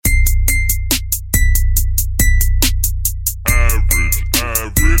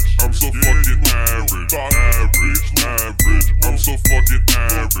so fucking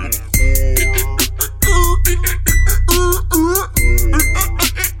average.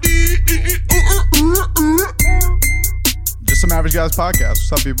 Just Some Average Guys podcast.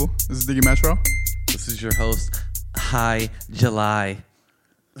 What's up, people? This is Diggy Metro. This is your host, Hi July.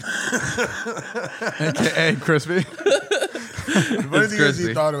 AKA Crispy. The funny thing is crispy.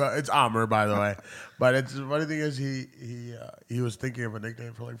 he thought about it's Amr, by the way. But it's the funny thing is he was thinking of a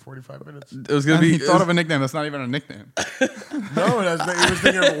nickname for like 45 minutes. It was gonna And be. he thought of a nickname that's not even a nickname. No, he was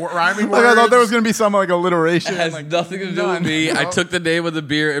thinking of rhyming Like, words. I thought there was going to be some like alliteration. It has like, nothing to do none. with me. I No. took the name of the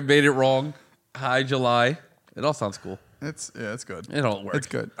beer and made it wrong. Hi July. It all sounds cool. It's good. It all works. It's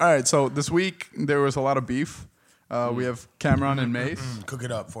good. All right, so this week there was a lot of beef. We have Cameron and Mace. Cook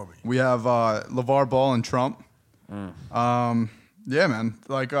it up for me. We have LeVar Ball and Trump. Yeah, man.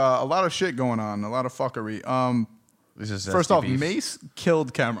 Like a lot of shit going on. A lot of fuckery. This is First zesty off, beef. Mace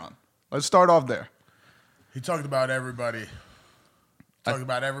killed Cameron. Let's start off there. He talked about everybody. Talked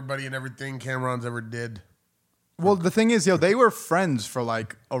about everybody and everything Cameron's ever did. Well, the thing is, they were friends for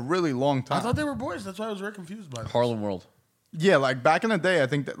like a really long time. I thought they were boys. That's why I was very confused by this. Harlem World. Yeah, like back in the day, I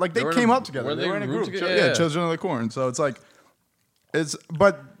think that like they They were in came a- up together. were They they were in a grouped group. together? Yeah, Yeah. Children of the Corn. So it's like,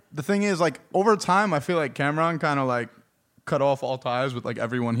 but the thing is, like over time, I feel like Cameron kind of like cut off all ties with like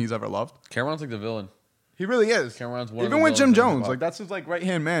everyone he's ever loved. Cameron's like the villain. He really is. Cameron's one of Even the with Jim villains in the Jones, spot. like that's his like right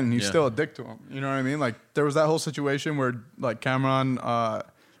hand man, and he's Yeah. still a dick to him. You know what I mean? Like there was that whole situation where like Cameron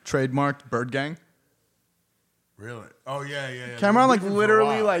trademarked Bird Gang. Really? Oh, yeah. Cameron like They've been for a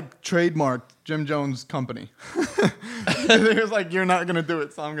literally while. like trademarked Jim Jones' company. He was like, "You're not gonna do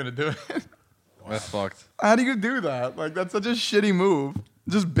it, so I'm gonna do it." That's fucked. How do you do that? Like that's such a shitty move,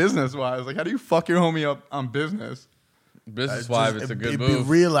 just business wise. Like how do you fuck your homie up on business? Business wise, it's a good Be move.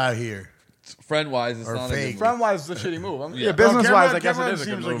 real out here. Friend wise, it's Or not a fake. good move. Friend wise, it's a shitty move. Yeah. Business wise, Cameron- I guess Cameron it is a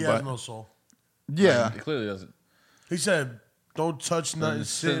good seems move. like he has But no soul. yeah, It clearly doesn't. He said, "Don't touch nothing.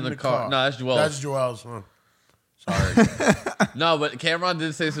 Sit in the car." car." No, that's Joel's. That's Joel's. Huh? Sorry. No, but Cameron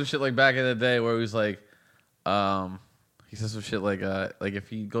did say some shit like back in the day where he was like, he said some shit like if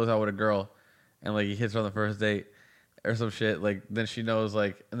he goes out with a girl and like he hits her on the first date or some shit, like then she knows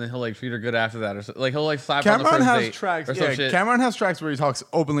like, and then he'll like treat her good after that or so, like he'll like slap her on the Cameron first has date tracks. or some Yeah, shit. Cameron has tracks where he talks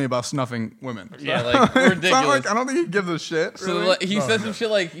openly about snuffing women. Yeah, like It's not ridiculous. like, I don't think he gives a shit. So Really. like, he said some shit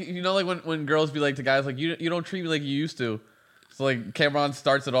like, you know, like when girls be like to guys like you don't treat me like you used to. So like Cameron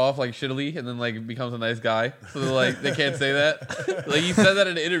starts it off like shittily and then like becomes a nice guy. So they're like they can't say that. Like he said that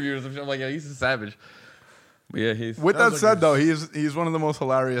in an interview or some shit. I'm like, yeah, he's a savage. But yeah, he's With That that was said, like though, he's one of the most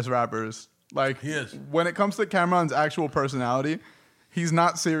hilarious rappers. Like He is. When it comes to Cameron's actual personality, he's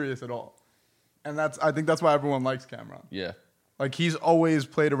not serious at all, and I think that's why everyone likes Cameron. yeah. Like he's always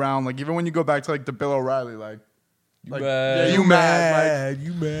played around. Like even when you go back to like the Bill O'Reilly, like mad. yeah, you mad? Like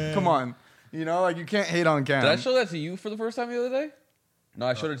You mad? come on, you know, like you can't hate on Cam. Did I show that to you for the first time the other day? No,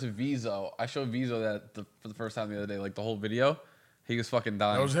 I showed it to Vizo. I showed Vizo that for the first time the other day, like the whole video. He was fucking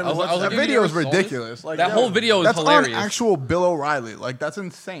dying. That was him. I That like, That "Have you video ever is saw this?" ridiculous. Like that yo, whole video is that's hilarious. on actual Bill O'Reilly. Like that's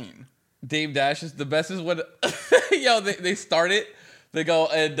insane. Dame Dash is the best. Is when yo they start it. They go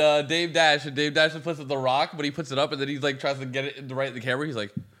and Dame Dash puts it the rock, but he puts it up and then he's like tries to get it right in the camera. He's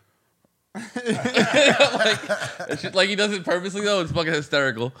like, it's just, like he does it purposely though. It's fucking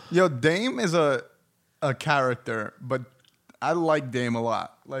hysterical. Yo, Dame is a character, but I like Dame a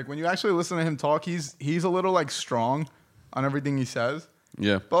lot. Like when you actually listen to him talk, he's a little like strong on everything he says.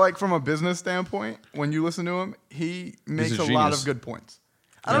 Yeah, But like from a business standpoint, when you listen to him, he makes a a lot genius. of good points.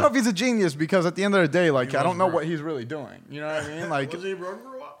 I don't know if he's a genius because at the end of the day, like He I was don't know broke. what he's really doing. You know what I mean? Like Was he broke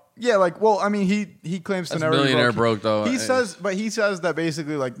for a while? yeah, like well, I mean he claims to That's never be millionaire broke, though. He says that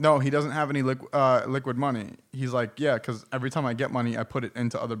basically like no, he doesn't have any liquid money. He's like yeah, because every time I get money, I put it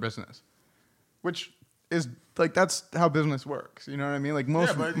into other business, which is like that's how business works. You know what I mean? Like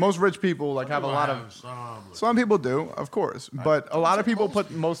but most rich people like have a People lot have of. some. Some people do, of course, but a lot of people put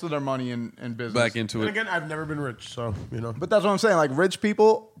most of their money in business. back into And it. again, I've never been rich, so you know. But that's what I'm saying. Like rich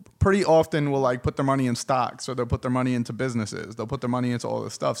people pretty often will like put their money in stocks, or they'll put their money into businesses. They'll put their money into all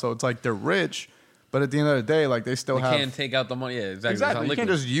this stuff. So it's like they're rich, but at the end of the day, like they still You have can't take out the money. Yeah, exactly. exactly. You It's not can't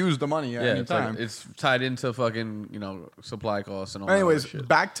liquid. just use the money at yeah, any it's, like, time. it's tied into fucking supply costs and all. Anyways, that other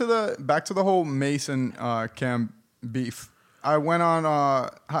shit. back to the whole Mason Cam beef. I went on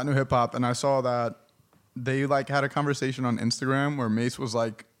Hot New Hip Hop and I saw that they like had a conversation on Instagram where Mace was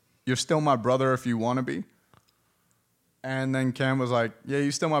like, "You're still my brother if you want to be," and then Cam was like, "Yeah,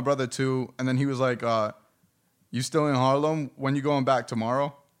 you're still my brother too," and then he was like, "You still in Harlem? When you going back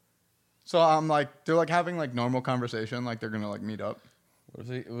tomorrow?" So I'm like, they're like having like normal conversation, like they're gonna like meet up.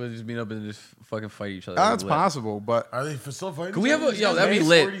 We'll just meet up and just fucking fight each other. That's Lit. possible, but Are they still fighting? Can we have each yo? other? That'd be Mace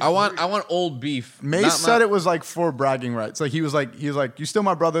lit. 43. I want old beef. Mace said it was like for bragging rights. Like he was like, "You still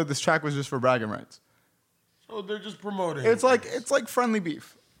my brother. This track was just for bragging rights." So they're just promoting. It's like friendly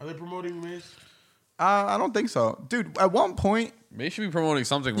beef. Are they promoting Mace? I don't think so, dude. At one point, Mace should be promoting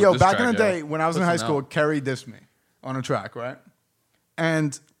something. With yo, this back track, in the day when I was in high Listen school, out. Kerry dissed me on a track, right?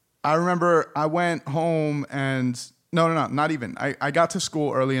 And I remember I went home and no, not even. I got to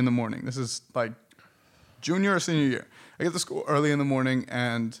school early in the morning. This is like junior or senior year. I get to school early in the morning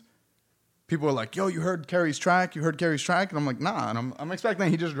and people were like, "Yo, you heard Kerry's track? You heard Kerry's track?" And I'm like, "Nah." And I'm expecting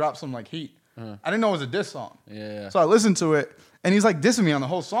he just dropped some like heat. I didn't know it was a diss song. Yeah. So I listened to it, and he's like dissing me on the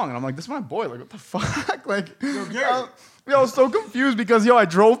whole song, and I'm like, "This is my boy. Like, what the fuck?" Like, I was so confused because I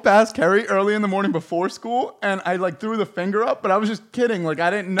drove past Kerry early in the morning before school, and I like threw the finger up, but I was just kidding. Like, I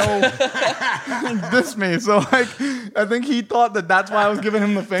didn't know he dissed me. So like, I think he thought that that's why I was giving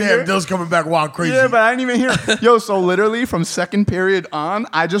him the finger. Damn, Dill's coming back wild crazy. Yeah, but I didn't even hear it. Yo, so literally from second period on,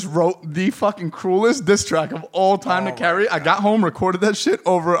 I just wrote the fucking cruelest diss track of all time to Kerry. I got home, recorded that shit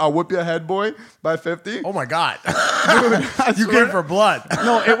over "I'll Whip Your Head Boy" by 50. Oh my God. Dude, You came for blood.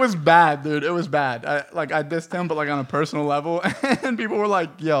 No, it was bad, dude. It was bad. I dissed him, but like on a personal level, and people were like,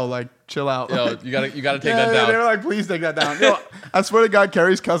 "Yo, like chill out." Yo, Like, you gotta take yeah, that down. They were like, "Please take that down." Yo, I swear to God,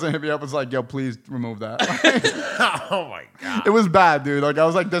 Kerry's cousin hit me up. Was like, "Yo, please remove that." Oh my God. It was bad, dude. Like I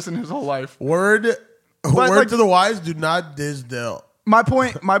was like dissing his whole life. Word like- to the wise, do not diss Dill. My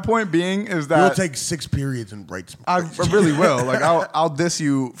point being is You'll that take 6 periods and write some. I really will. Like I'll diss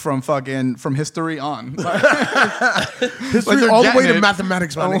you from history on. History you're all the way getting to it.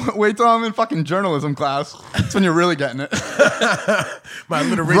 mathematics, man. Wait till I'm in fucking journalism class. That's when you're really getting it. My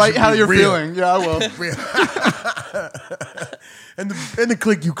alliteration Write how be you're real. feeling. Yeah, I will. and the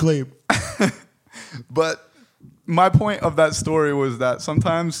click you claim. But my point of that story was that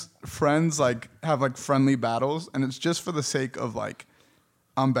sometimes friends like have like friendly battles, and it's just for the sake of like,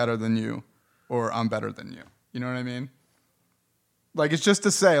 I'm better than you, or I'm better than you. You know what I mean? Like it's just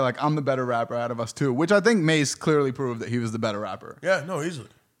to say like I'm the better rapper out of us two, which I think Mace clearly proved that he was the better rapper. Yeah, no, easily.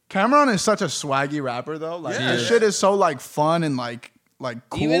 Cameron is such a swaggy rapper though. Like Yeah. his shit is so like fun and like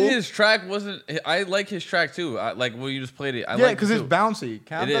cool. Even his track wasn't. I like his track too. Like when you just played it. I yeah, like because it it's too. bouncy.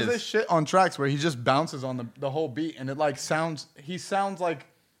 Cam It does is. this shit on tracks where he just bounces on the whole beat, and it like he sounds like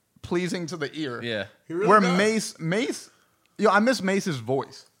pleasing to the ear. Yeah. He really Where does. Mace, I miss Mace's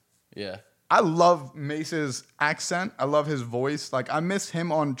voice. Yeah. I love Mace's accent. I love his voice. Like I miss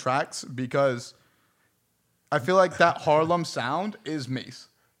him on tracks because I feel like that Harlem sound is Mace.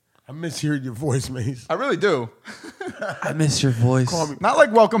 I miss hearing your voice, Mace. I really do. I miss your voice. Call me. Not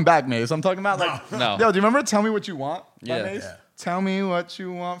like Welcome Back, Mace. I'm talking about like, No. Yo, do you remember Tell Me What You Want by Yeah. Mace? Yeah. Tell me what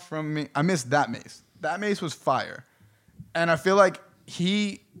you want from me. I missed that Mace. That Mace was fire. And I feel like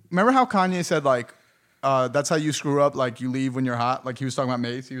remember how Kanye said like, that's how you screw up, like you leave when you're hot? Like he was talking about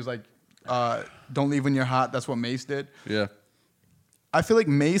Mace. He was like, don't leave when you're hot. That's what Mace did. Yeah. I feel like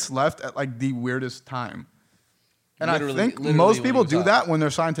Mace left at like the weirdest time. And I think Literally most when he people was do hot. that when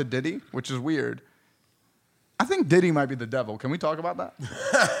they're signed to Diddy, which is weird. I think Diddy might be the devil. Can we talk about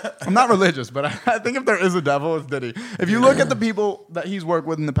that? I'm not religious, but I think if there is a devil, it's Diddy. If you look at the people that he's worked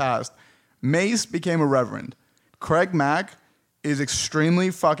with in the past, Mace became a reverend. Craig Mack is extremely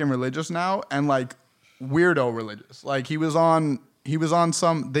fucking religious now and like weirdo religious. Like he was on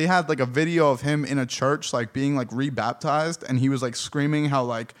they had like a video of him in a church like being like rebaptized, and he was like screaming how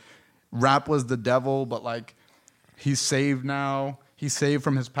like rap was the devil, but like he's saved now. He's saved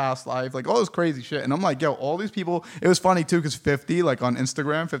from his past life, like all this crazy shit. And I'm like, yo, all these people. It was funny too, because 50, like on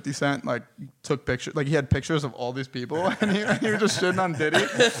Instagram, 50 Cent, like took pictures, like he had pictures of all these people, and he was just shitting on Diddy.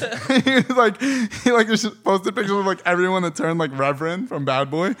 he just posted pictures of like everyone that turned like Reverend from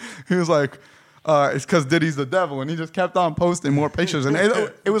Bad Boy. He was like, it's because Diddy's the devil, and he just kept on posting more pictures, and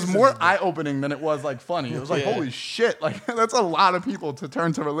it was more eye opening than it was like funny. It was like, holy shit, like that's a lot of people to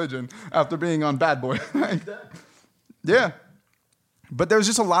turn to religion after being on Bad Boy. Like, yeah. But there's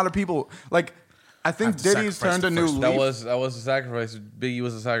just a lot of people. Like, I think to Diddy's sacrifice turned a the new first leaf. That was a sacrifice. Biggie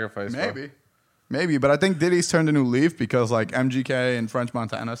was a sacrifice. bro. Maybe. But I think Diddy's turned a new leaf because like MGK and French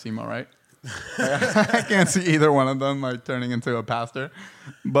Montana seem all right. I can't see either one of them like turning into a pastor.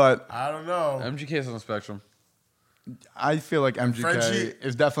 But I don't know. MGK is on the spectrum. I feel like MGK Frenchie-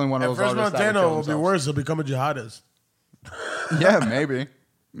 is definitely one of And those French artists that would Montana kill will be themselves. worse. He'll become a jihadist. Yeah,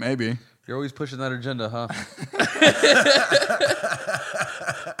 maybe. You're always pushing that agenda, huh?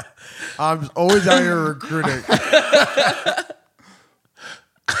 I'm always out here recruiting. I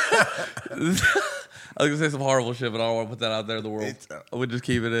was gonna say some horrible shit, but I don't want to put that out there in the world. I would just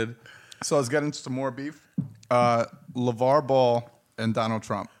keep it in. So let's get into some more beef. LeVar Ball and Donald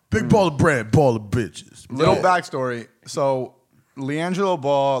Trump. Big ball of bread, ball of bitches. Little backstory. So, LiAngelo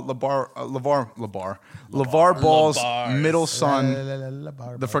Ball, LeVar Ball's LeVar. middle son,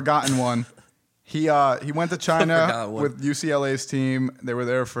 the forgotten one. He went to China forgotten one. with UCLA's team. They were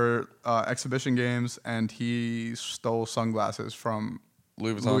there for exhibition games, and he stole sunglasses from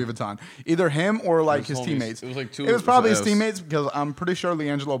Louis Vuitton. Either him or like his homies. teammates. It was like two- It was probably his yes. teammates because I'm pretty sure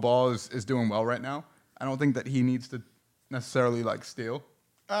LiAngelo Ball is doing well right now. I don't think that he needs to necessarily like steal.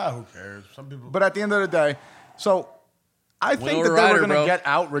 Who cares? Some people. But at the end of the day, so I think Winona that they were Ryder, going to bro. get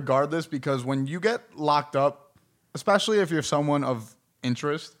out regardless because when you get locked up, especially if you're someone of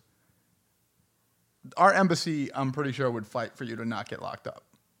interest, our embassy, I'm pretty sure, would fight for you to not get locked up.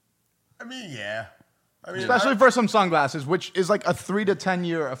 I mean, yeah. I mean, Especially for some sunglasses, which is like a 3 to 10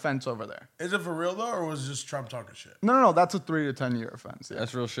 year offense over there. Is it for real though, or was it just Trump talking shit? No, that's a 3 to 10 year offense. Yeah.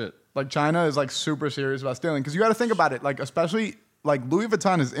 That's real shit. Like China is like super serious about stealing because you got to think about it. Like especially like Louis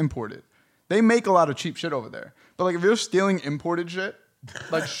Vuitton is imported. They make a lot of cheap shit over there. But like if you're stealing imported shit,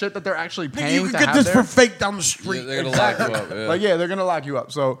 like shit that they're actually paying You to can get have this there, for fake down the Yeah, street. they're gonna lock you up. Yeah. like yeah, they're gonna lock you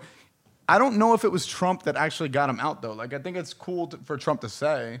up. So I don't know if it was Trump that actually got him out though. Like I think it's cool for Trump to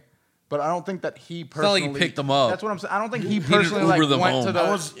say, but I don't think that he not like personally he picked them up. That's what I'm saying. I don't think he just personally like Ubered them went home. to the.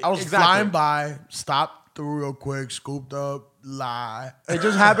 I was Exactly. flying by, stopped through real quick, scooped up, lie. It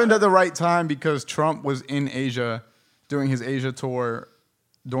just happened at the right time because Trump was in Asia doing his Asia tour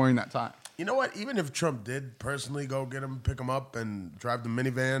during that time. You know what? Even if Trump did personally go get him, pick him up, and drive the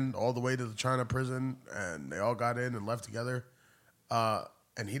minivan all the way to the China prison, and they all got in and left together,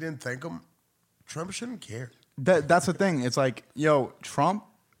 and he didn't thank him, Trump shouldn't care. That's the thing. It's like, yo, Trump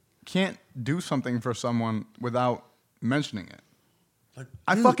can't do something for someone without mentioning it. Like,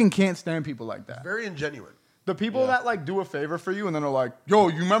 I dude, fucking can't stand people like that. very ingenuine. The people that like do a favor for you and then are like, yo,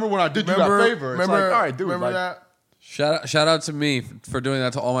 you remember when I did you Remember, that favor? It's remember, like, all right, dude. remember Like, that? Shout out to me for doing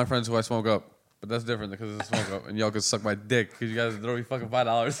that to all my friends who I smoke up. But that's different because it's a smoke up, and y'all can suck my dick because you guys throw me fucking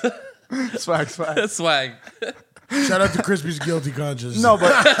 $5. swag. That's swag. Shout out to Crispy's guilty conscience. No,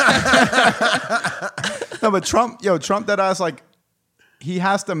 but Trump, that ass, like, he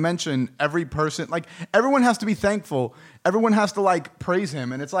has to mention every person. Like, everyone has to be thankful. Everyone has to like praise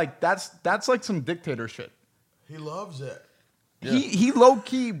him, and it's like that's like some dictator shit. he loves it. Yeah. He low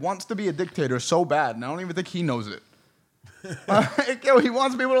key wants to be a dictator so bad, and I don't even think he knows it. He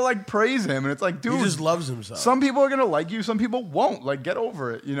wants people to like praise him, and it's like, dude, He just loves himself. some people are gonna like you, some people won't. Like, get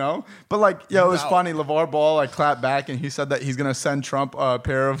over it, you know. But like, it was No. funny. LeVar Ball like clapped back, and he said that he's gonna send Trump a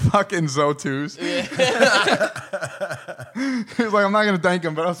pair of fucking Zotus. He's like, I'm not gonna thank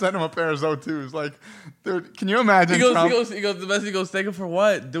him, but I'll send him a pair of Zotus. Like, dude, can you imagine? He goes, Trump? the best he goes, thank him for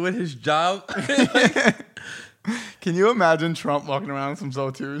what? Doing his job? Can you imagine Trump walking around with some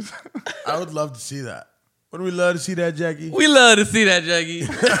Zotus? I would love to see that. Wouldn't we love to see that, Jackie? We love to see that, Jackie.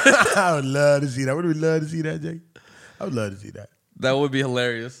 I would love to see that. Wouldn't we love to see that, Jackie? I would love to see that. That would be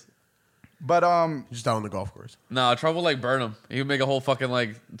hilarious. But Just down on the golf course. Nah, Trump would like burn him. He would make a whole fucking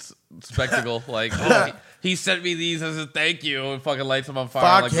like spectacle. Like, oh, he sent me these as a thank you, and fucking lights him on fire.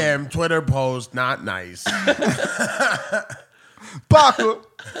 Fuck like, him. Twitter post, not nice. Baka.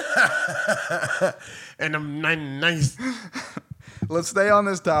 And I'm nice. Let's stay on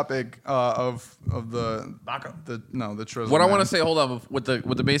this topic of the Baka. the Trizzle. What I man. want to say, hold on, with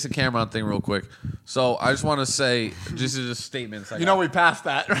the basic Cameron thing, real quick. So I just want to say, just statements. You know, we passed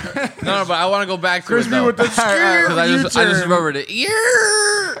that. no, but I want to go back to Crispy it though. with the Because I just U-turn. remembered it.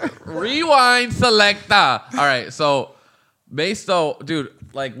 Rewind selecta. All right, so Mace though, dude,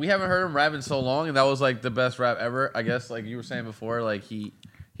 like we haven't heard him rap in so long, and that was like the best rap ever. I guess like you were saying before, like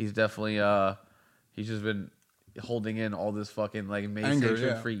he's definitely he's just been holding in all this fucking like Mace Anger,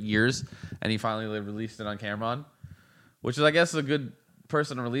 hatred yeah. for years, and he finally like, released it on Cameron, which is I guess a good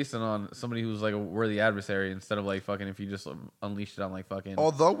person to release it on, somebody who's like a worthy adversary instead of like fucking if you just unleashed it on like fucking.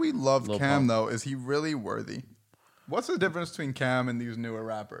 Although we love Lil Cam Pump. though, is he really worthy? What's the difference between Cam and these newer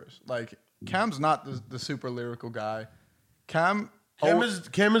rappers? Like, Cam's not the super lyrical guy. Cam is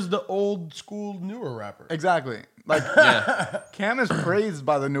the old school newer rapper. exactly. Like, yeah. Cam is praised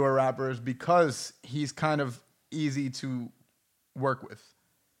by the newer rappers because he's kind of easy to work with.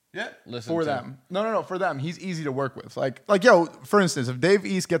 Yeah. Listen For to. them. No, for them. He's easy to work with. Like, yo, for instance, if Dave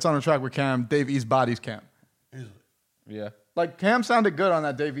East gets on a track with Cam, Dave East bodies Cam. Easily. Yeah. Like, Cam sounded good on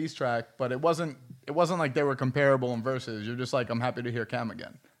that Dave East track, but it wasn't like they were comparable in verses. You're just like, I'm happy to hear Cam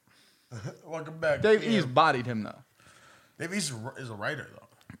again. Welcome back. Dave Cam. East bodied him, though. Dave East is a writer, though.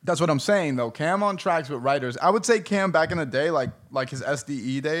 That's what I'm saying, though. Cam on tracks with writers. I would say Cam back in the day, like his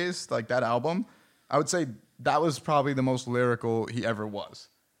SDE days, like that album, I would say that was probably the most lyrical he ever was.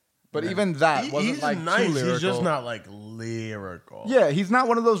 But even that wasn't he's like nice. too lyrical. He's just not like lyrical. Yeah, he's not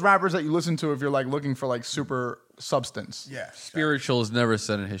one of those rappers that you listen to if you're like looking for like super substance. Yeah. Spiritual is never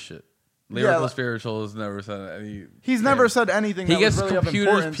said in his shit. Lyrical like- spiritual is never said in any. He's never said anything. He that gets was really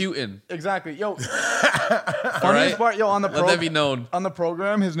computers of importance. Putin. Exactly, yo. All Funniest right? part, yo, on the Let that be known. on the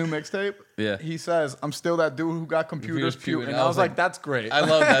program, his new mixtape. Yeah. he says, "I'm still that dude who got computers Computers Putin." Putin. I was like, "That's great." I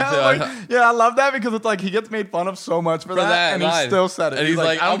love that too. Like, yeah, I love that because it's like he gets made fun of so much for that, and he line. still said it. And he's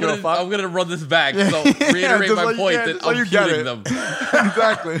like, "I don't I'm give a gonna, fuck." I'm gonna run this back. So Yeah, reiterate just my like- point yeah, that just so I'm you get Puting it. them.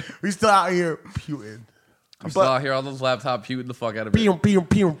 Exactly. We still out here Putin. I'm still out here on this laptop Putin the fuck out of it.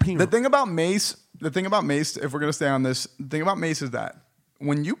 The thing about Mace, if we're gonna stay on this, the thing about Mace is that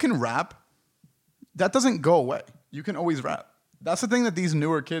when you can rap, that doesn't go away. You can always rap. That's the thing that these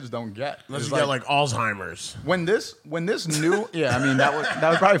newer kids don't get. Unless It's you get like Alzheimer's. when this new yeah, I mean that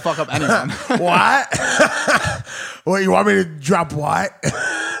would probably fuck up anyone. What? Wait, you want me to drop what?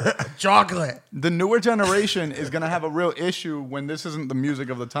 Chocolate. The newer generation is gonna have a real issue when this isn't the music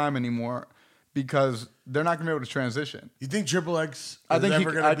of the time anymore because they're not gonna be able to transition. You think Triple X is I think ever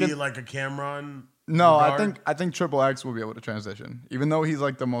I gonna be can- like a Cameron? No, regard? I think Triple X will be able to transition, even though he's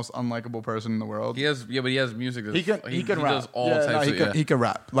like the most unlikable person in the world. He has, but he has music. That's, He can rap. does all Yeah, types he of. can, Yeah. he can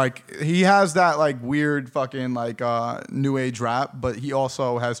rap. Like he has that like weird fucking like new age rap, but he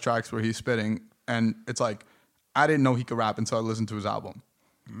also has tracks where he's spitting, and it's like I didn't know he could rap until I listened to his album,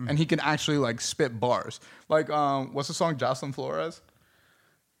 and he can actually like spit bars. Like what's the song Jocelyn Flores?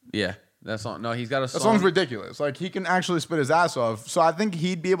 Yeah, that song. No, he's got a song. That song's ridiculous. Like he can actually spit his ass off. So I think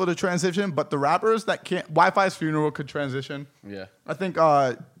he'd be able to transition. But the rappers that can't, Wi-Fi's Funeral could transition. Yeah. I think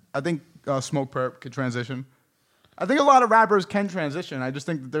Smoke Perp could transition. I think a lot of rappers can transition. I just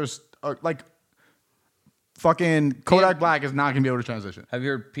think that there's like fucking Kodak Black is not gonna be able to transition. Have you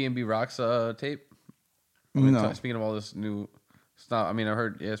heard PNB Rock's tape? No. Speaking of all this new stuff, I mean, I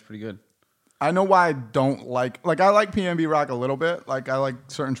heard it's pretty good. I know why I don't like I like PNB Rock a little bit. Like I like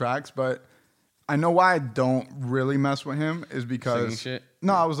certain tracks, but I know why I don't really mess with him is because Singing shit?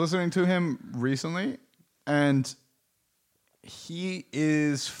 no, I was listening to him recently, and he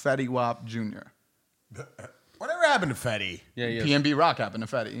is Fetty Wap Jr. Whatever happened to Fetty? Yeah, yeah. PNB Rock happened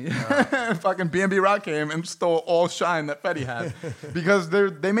to Fetty. Fucking PNB Rock came and stole all shine that Fetty had because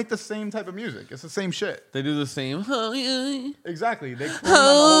they make the same type of music. It's the same shit. They do the same. Oh, yeah. Exactly. They clone on the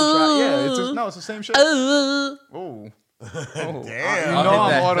whole track. Yeah, it's the same shit. Oh. Oh. Damn. You I'll know hit I'm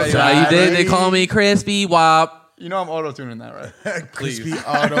that. auto Yeah, you did. They call me Crispy Wop. You know I'm auto tuning that, right? Crispy Please.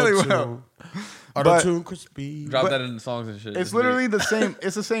 auto really tune. will. Auto tune crispy. Drop that in the songs and shit. It's literally the same.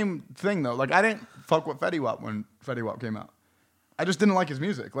 It's the same thing though. Like I didn't fuck with Fetty Wap when Fetty Wap came out. I just didn't like his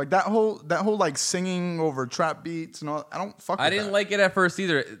music. Like that whole like singing over trap beats and all. I don't fuck. I with didn't that. like it at first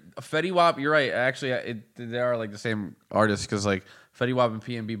either. Fetty Wap, you're right. Actually, they are like the same artists because like Fetty Wap and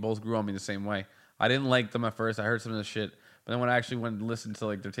PNB both grew on me the same way. I didn't like them at first. I heard some of the shit, but then when I actually went and listened to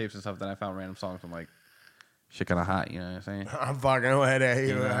like their tapes and stuff, then I found random songs. I'm like, shit, kind of hot. You know what I'm saying? I'm fucking with it.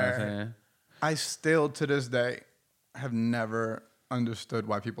 You know what I'm saying? I still to this day have never understood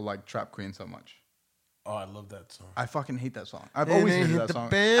why people like Trap Queen so much. Oh, I love that song. I fucking hate that song. I've And always they hated hit that the song.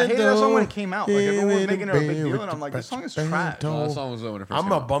 I hated that song when it came out. Like everyone was making it a big band deal, with and I'm the like, this song is band trash. tone. No, that song was good when it first I'm came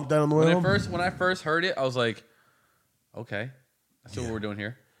gonna out. bump that on the way home. When I first heard it, I was like, okay, that's what we're doing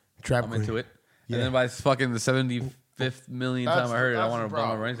here. Trap I'm Queen. into it. Yeah. And then by fucking the 75th million That's time I heard it, I that's wanted the to blow my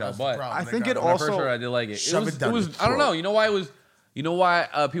problem. brains out. That's the But problem. I They think got it when I also. first heard it, I did like it. Shove it down it was your I don't throat. know. You know why it was. You know why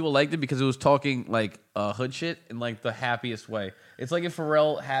people liked it because it was talking like hood shit in like the happiest way. It's like if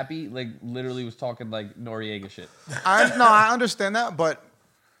Pharrell Happy like literally was talking like Noriega shit. I understand that, but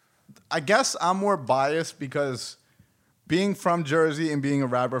I guess I'm more biased because being from Jersey and being a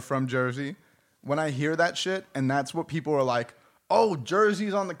rapper from Jersey, when I hear that shit and that's what people are like, oh,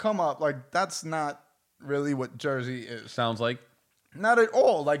 Jersey's on the come up, like that's not really what Jersey is. Sounds like Not at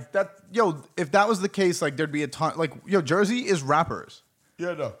all. Like that, yo, if that was the case, like there'd be a ton, like, yo, Jersey is rappers.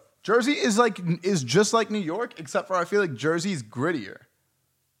 Yeah, no. Jersey is just like New York, except for I feel like Jersey's grittier.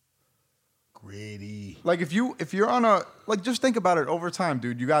 Gritty. Like if you're on a like just think about it over time,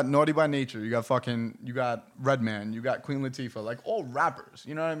 dude. You got Naughty by Nature, you got Redman, you got Queen Latifah, like all rappers.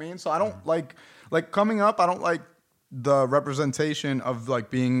 You know what I mean? So I don't like coming up. I don't like the representation of like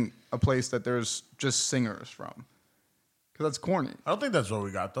being a place that there's just singers from, because that's corny. I don't think that's what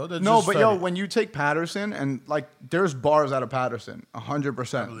we got though. That's No, just but yo, Fetty. when you take Patterson and like, there's bars out of Patterson,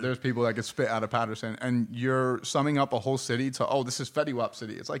 100%. There's people that could spit out of Patterson, and you're summing up a whole city to, oh, this is Fetty Wap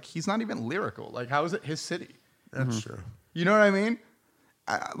City. It's like he's not even lyrical. Like, how is it his city? That's true. You know what I mean?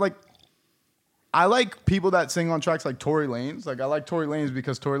 I like people that sing on tracks like Tory Lanez. Like I like Tory Lanez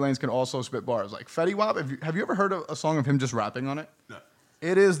because Tory Lanez can also spit bars. Like Fetty Wap, have you ever heard of a song of him just rapping on it? No.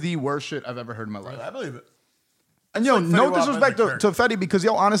 It is the worst shit I've ever heard in my life. I believe it. And yo, like Fetty no Wap as a disrespect to character. Fetty, because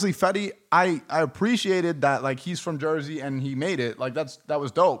yo, honestly, Fetty, I appreciated that, like, he's from Jersey and he made it. Like, that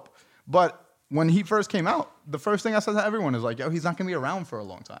was dope. But when he first came out, the first thing I said to everyone is like, yo, he's not gonna be around for a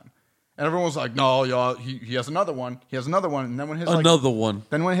long time. And everyone was like, no, yo, he has another one. He has another one. And then when his one.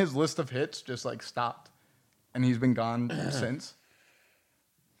 then when his list of hits just like stopped, and he's been gone since.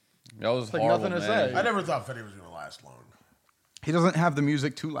 That was like horrible, nothing to man. say. I never thought Fetty was gonna last long. He doesn't have the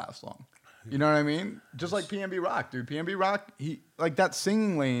music to last long. You know what I mean? Just like PNB Rock, dude. PNB Rock, he like that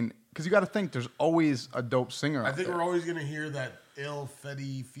singing lane, because you got to think there's always a dope singer. I out think there. we're always gonna hear that ill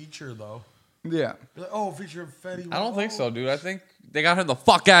Fetty feature though. Yeah. Like, oh, feature of Fetty. I don't think so, dude. I think they got him the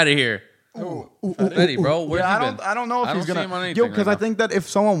fuck out of here. Fetty, bro. Where's Yeah, he been? I don't know if I he's don't see gonna. him on anything Yo, because right I now. think that if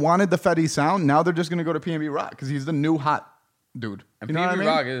someone wanted the Fetty sound, now they're just gonna go to PNB Rock because he's the new hot dude. And You know what I PNB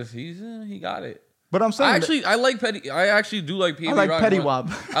mean? Rock he got it. But I'm saying, I like Petty. I actually do like PNB I like Rock. Petty more- Wop.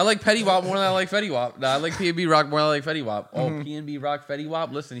 I like Petty Wop more than I like Fetty Wap. Nah, I like PNB Rock more than I like Fetty Wap. Oh, Mm-hmm. PNB Rock, Fetty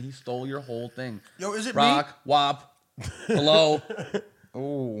Wap. Listen, he stole your whole thing. Yo, is it Rock, Wop, hello,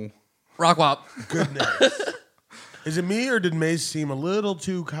 oh, Rock Wop. Goodness. Is it me or did Mace seem a little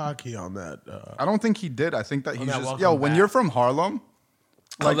too cocky on that? I don't think he did. I think that he's that just welcome yo. When back. you're from Harlem,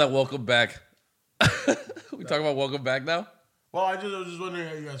 How's that? Welcome back. We talking about welcome back now? Well, I was just wondering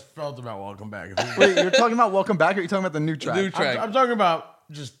how you guys felt about Welcome Back. If you- wait, you're talking about Welcome Back, or are you talking about the new track? New track. I'm talking about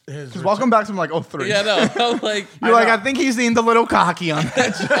just his. Because Welcome Back's from like 03. Yeah, no. I'm like You're like, I think he seemed a little cocky on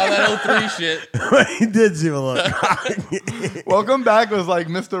that. on that 03 shit. he did seem a little cocky. Welcome Back was like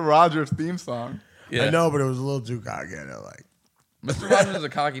Mr. Rogers' theme song. Yeah. I know, but it was a little too cocky. I know, like. Mr. Rogers is a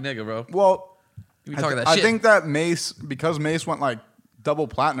cocky nigga, bro. Well, You be talking that I shit. think that Mace, because Mace went like double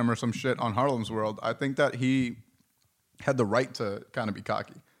platinum or some shit on Harlem's World, I think that he had the right to kind of be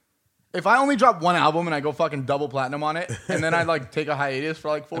cocky. If I only drop one album and I go fucking double platinum on it, and then I like take a hiatus for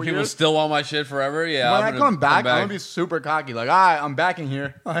like 4 People years, still want my shit forever. Yeah. when I'm I gonna come back, I'm gonna be super cocky. Like, all right, I'm back in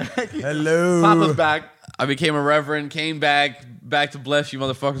here. Hello. Papa's back. I became a reverend, came back to bless you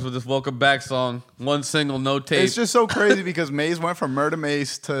motherfuckers with this welcome back song. One single, no tape. It's just so crazy because Maze went from Murder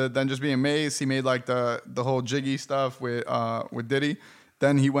Mace to then just being Maze. He made like the whole Jiggy stuff with Diddy.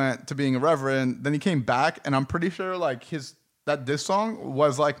 Then he went to being a reverend. Then he came back, and I'm pretty sure like this song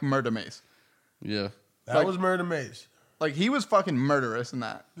was like Murder Mace. yeah. That like- was Murder Maze. Like he was fucking murderous in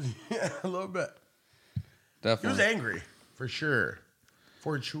that. Yeah, a little bit. He Definitely. was angry, for sure.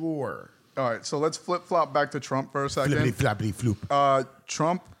 For sure. All right, so let's flip flop back to Trump for a Flippity second. flappity floop.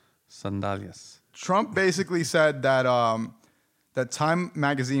 Trump basically said that that Time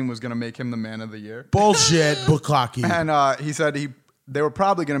magazine was gonna make him the man of the year. Bullshit, Bukkake. And he said they were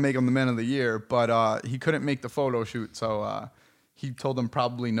probably going to make him the man of the year, but he couldn't make the photo shoot, so he told them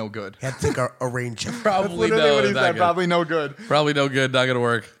probably no good. Had to take a rain check. That's Probably literally no, what he not said. good. Probably no good. Probably no good. Not gonna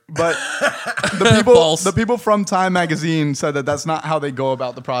work. But False. the people from Time magazine said that that's not how they go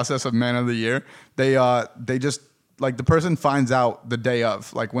about the process of man of the year. They just like the person finds out the day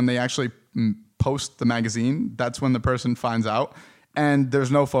of, like when they actually post the magazine. That's when the person finds out, and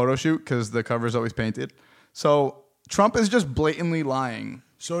there's no photo shoot because the cover is always painted. So Trump is just blatantly lying.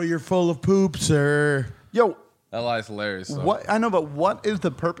 So you're full of poop, sir. Yo, That lie's hilarious. So. what I know, but what is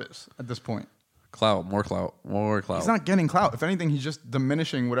the purpose at this point? Clout, more clout, more clout. He's not getting clout. If anything, he's just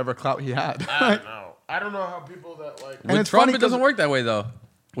diminishing whatever clout he had. I don't know. I don't know how people that like. And With it's Trump, funny it doesn't 'cause- work that way though.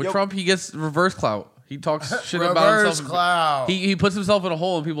 With Yo. Trump, he gets reverse clout. He talks shit about Reverse himself. clout. He puts himself in a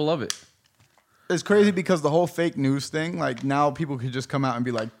hole and people love it. It's crazy because the whole fake news thing, like now people could just come out and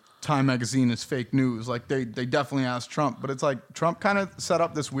be like, Time magazine is fake news. Like they definitely asked Trump, but it's like Trump kind of set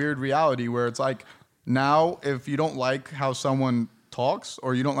up this weird reality where it's like now if you don't like how someone talks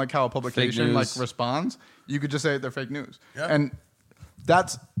or you don't like how a publication like news. responds, you could just say they're fake news. Yeah. And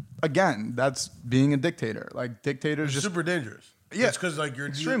that's being a dictator. Like dictators just super dangerous. Yeah, it's because like you're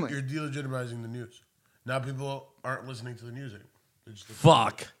extremely. you're delegitimizing the news. Now people aren't listening to the news anymore. They're just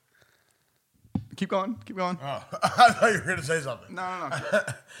Fuck. keep going. Oh, I thought you were gonna say something. No.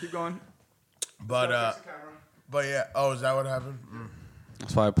 Keep going. But yeah. Oh, is that what happened?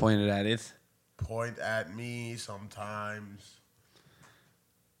 That's why I pointed at it. Point at me sometimes.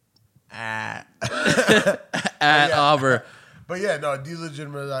 Ah. At Auburn. But yeah, no,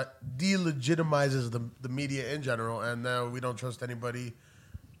 delegitimizes the media in general, and now we don't trust anybody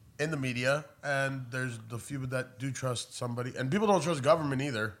in the media. And there's the few that do trust somebody, and people don't trust government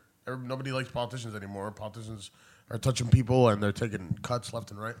either. Nobody likes politicians anymore. Politicians are touching people, and they're taking cuts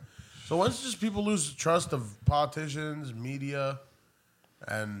left and right. So once just people lose trust of politicians, media,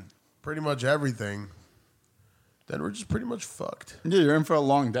 and pretty much everything, then we're just pretty much fucked. Yeah, you're in for a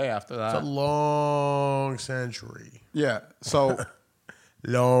long day after It's that. a long century. Yeah. So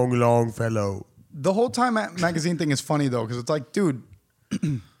Long fellow. The whole Time magazine thing is funny though, because it's like, dude,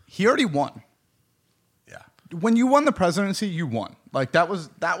 he already won. Yeah. When you won the presidency, you won. Like that was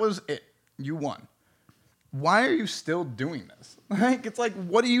it. You won. Why are you still doing this? Like it's like,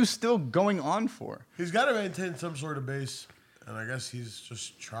 what are you still going on for? He's got to maintain some sort of base, and I guess he's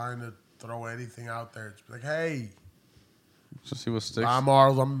just trying to throw anything out there. It's like, hey, Just see what sticks.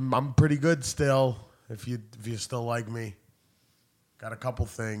 I'm pretty good still. If you still like me, got a couple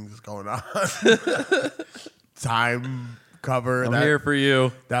things going on. Time cover. I'm here for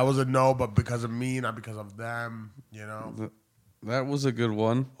you. That was a no, but because of me, not because of them. You know, That was a good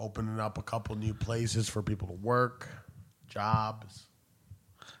one. opening up a couple new places for people to work, jobs.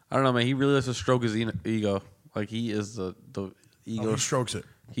 I don't know, man. He really likes to stroke his ego. Like he is the ego. He strokes it.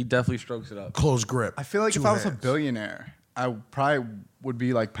 He definitely strokes it up. Close grip. I feel like if Two I was a hands. billionaire, I probably would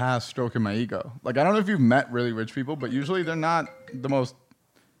be like past stroking my ego. Like I don't know if you've met really rich people, but usually they're not the most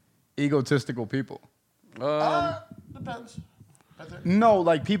egotistical people. Depends. No,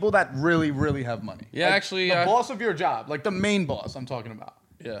 like people that really, really have money. Yeah, Like, actually, the boss of your job, like the main boss, I'm talking about.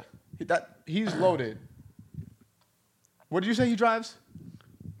 Yeah. He's loaded. What did you say he drives?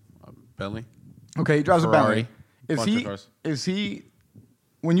 Bentley. Okay, he drives Ferrari. a Bentley. Bunch of cars. Is he?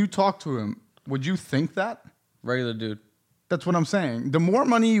 When you talk to him, would you think that? Regular dude. That's what I'm saying. The more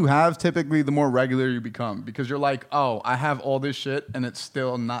money you have, typically, the more regular you become because you're like, oh, I have all this shit, and it's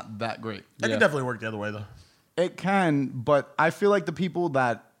still not that great. That Yeah. could definitely work the other way, though. It can, but I feel like the people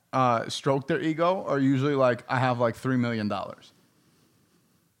that stroke their ego are usually like, I have like $3 million.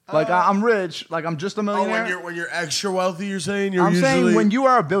 Like I'm rich, like I'm just a Oh, millionaire. when you're extra wealthy, you're saying I'm usually. saying when you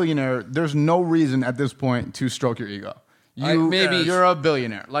are a billionaire, there's no reason at this point to stroke your ego. Maybe- You're a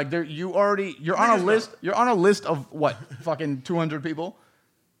billionaire. Like you're on a Niggas list. You're on a list of what? Fucking 200 people,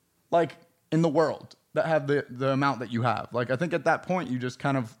 like in the world that have the amount that you have. Like I think at that point you just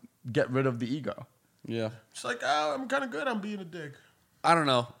kind of get rid of the ego. Yeah. It's like, oh, I'm kind of good. I'm being a dick. I don't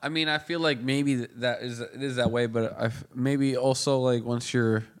know. I mean, I feel like maybe it is that way, but maybe also like once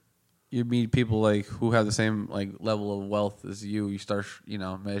you meet people like who have the same like level of wealth as you start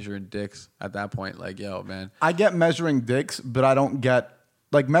measuring dicks at that point. Like, yo, man, I get measuring dicks, but I don't get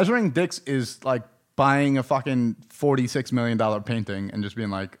like measuring dicks is like buying a fucking $46 million painting and just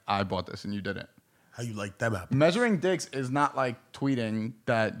being like, I bought this and you didn't. How you like them apples? Measuring dicks is not like tweeting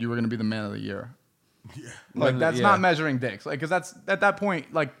that you were going to be the man of the year. Yeah. Like that's Yeah. not measuring dicks. Like, cause that's at that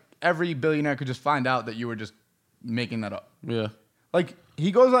point, like every billionaire could just find out that you were just making that up. yeah, Like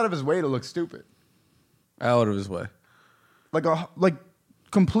he goes out of his way to look stupid. out of his way. Like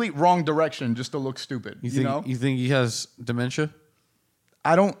complete wrong direction just to look stupid. You You, know? think he has dementia?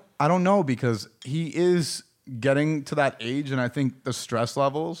 I don't know because he is getting to that age, and I think the stress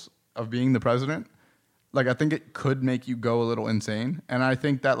levels of being the president, like I think it could make you go a little insane. And I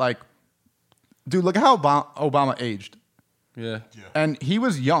think that like, dude, look at how Obama aged, Yeah. and he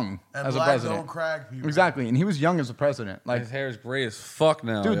was young And as a black president. don't crack people. Exactly, and he was young as a president. Like, His hair is gray as fuck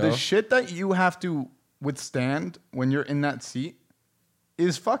now, dude, yo. the shit that you have to withstand when you're in that seat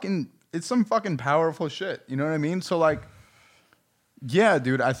is it's some fucking powerful shit. You know what I mean? So like, yeah,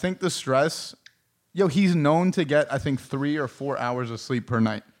 dude, I think the stress, he's known to get, I think 3 or 4 hours of sleep per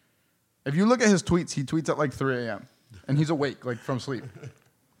night. If you look at his tweets, he tweets at like 3 a.m. and he's awake like from sleep.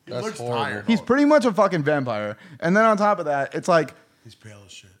 He That's looks horrible. tired. He's pretty much a fucking vampire. And then on top of that, it's like, He's pale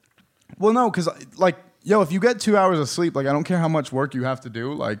as shit. well, no, because like, if you get 2 hours of sleep, like I don't care how much work you have to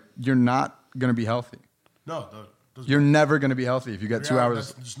do, like you're not gonna be healthy. No, doesn't You're never gonna be healthy if you get 2 yeah,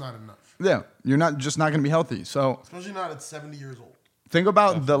 hours. That's just not enough. Yeah, you're just not gonna be healthy. So Especially not at 70 years old. think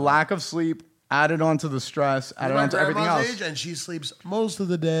about the lack of sleep added onto the stress, added My onto everything grandma's else. age, and she sleeps most of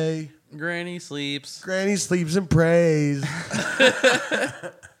the day. Granny sleeps. Granny sleeps and prays.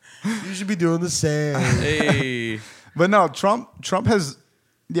 You should be doing the same. Hey. But no, Trump has,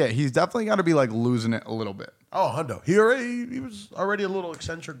 he's definitely got to be like losing it a little bit. Oh, hundo. He was already a little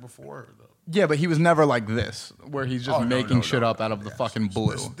eccentric before, though. Yeah, but he was never like this, where he's just Oh, no, making no, shit no, up out of the Yes. fucking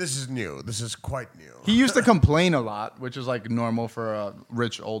blue. This is new. This is quite new. He used to complain a lot, which is like normal for a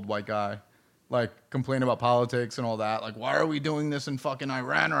rich old white guy. Like complain about politics and all that. Like, why are we doing this in fucking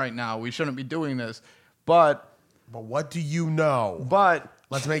Iran right now? We shouldn't be doing this. But what do you know? let's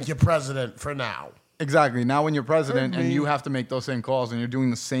Let's make you president for now. exactly now when you're president Could and be. you have to make those same calls and you're doing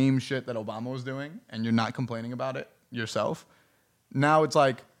the same shit that Obama was doing and you're not complaining about it yourself. Now it's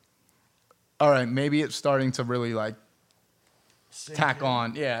like, all right, maybe it's starting to really like tack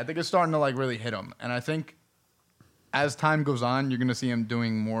on. Yeah, I think it's starting to like really hit him. And I think as time goes on, you're gonna see him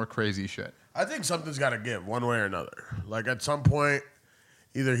doing more crazy shit. I think something's got to give one way or another. Like at some point,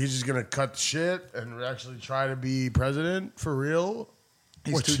 either he's just gonna cut shit and actually try to be president for real,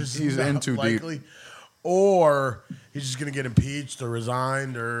 He's in too deep. Or he's just gonna get impeached or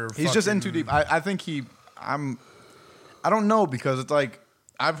resigned or He's just in too deep. I think I don't know, because it's like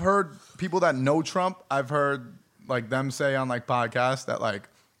I've heard people that know Trump. I've heard like them say on like podcasts that like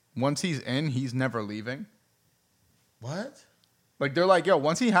once he's in, he's never leaving. What? Like they're like, yo,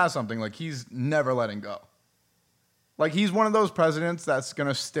 once he has something, like he's never letting go. Like he's one of those presidents that's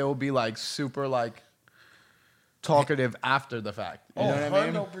gonna still be like super like talkative after the fact. You know what I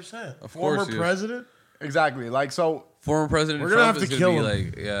mean? 100%. Of Former course he is. president. Exactly. Like so. Former President We're gonna Trump have is to gonna kill be him.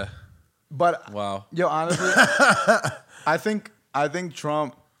 like, yeah. But Wow. yo, honestly, I think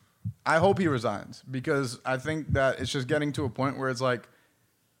Trump. I hope he resigns, because I think that it's just getting to a point where it's like,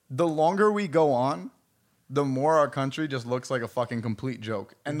 the longer we go on, the more our country just looks like a fucking complete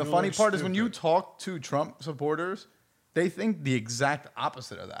joke. And the It funny looks part is when you stupid. talk to Trump supporters, they think the exact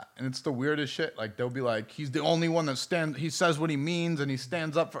opposite of that, and it's the weirdest shit. Like they'll be like, he's the only one that stands. He says what he means, and he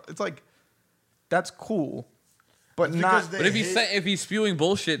stands up for. It's like, that's cool, but That's not. because they- But if he's spewing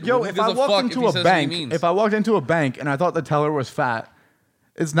bullshit, Yo, who if gives I a walked fuck into if he a says what he bank, means? if I walked into a bank and I thought the teller was fat,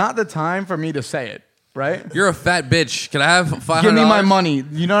 it's not the time for me to say it, right? You're a fat bitch. Can I have $500? Give me my money.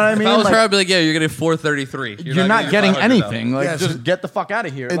 You know what I mean? If I was Like, her, I'd be like, yeah, you're getting $433. you're not getting $500 anything. Like, Yeah, so- just get the fuck out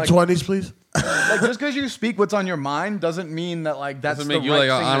of here. In Like, 20s, please. like, just because you speak what's on your mind doesn't mean that like that's Doesn't the make you, right like,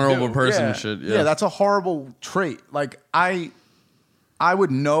 an thing to honorable do. person Yeah. and shit, yeah. That's a horrible trait. Like I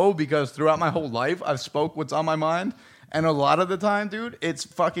would know, because throughout my whole life I've spoke what's on my mind. And a lot of the time, dude, it's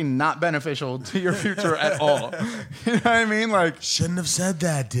fucking not beneficial to your future at all. You know what I mean? Like, Shouldn't have said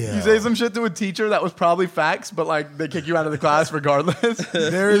that, dude. you say some shit to a teacher that was probably facts, but like they kick you out of the class regardless.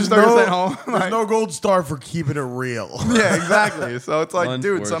 There You is just throw your no, shit home. there's Like, no gold star for keeping it real. yeah, exactly. So it's like,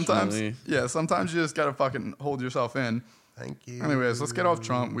 dude, sometimes Unfortunately. sometimes you just gotta fucking hold yourself in. Thank you. Anyways, let's get off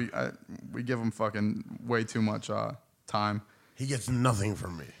Trump. We give him fucking way too much time. He gets nothing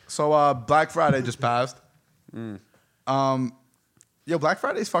from me. So Black Friday just passed. Yo, Black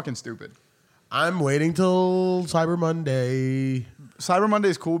Friday's fucking stupid. I'm waiting till Cyber Monday. Cyber Monday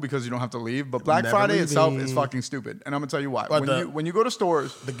is cool because you don't have to leave, but Black Never Friday itself leaving. is fucking stupid. And I'm gonna tell you why. What, When you go to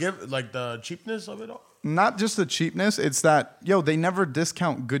stores, The cheapness of it all. not just the cheapness, it's that, yo, they never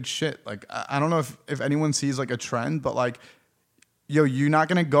discount good shit. Like, I don't know if anyone sees like a trend, but like, yo, you're not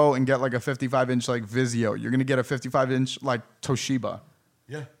gonna go and get like a 55-inch like Vizio. You're gonna get a 55-inch like Toshiba.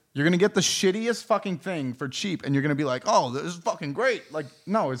 Yeah. You're gonna get the shittiest fucking thing for cheap, and you're gonna be like, "Oh, this is fucking great!" Like,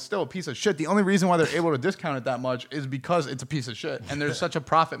 no, it's still a piece of shit. The only reason why they're able to discount it that much is because it's a piece of shit, and there's such a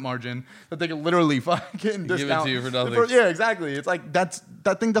profit margin that they can literally fucking Give it to discount you for nothing. Yeah, exactly. It's like that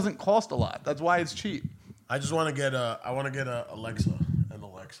thing doesn't cost a lot. That's why it's cheap. I just want to get a Alexa and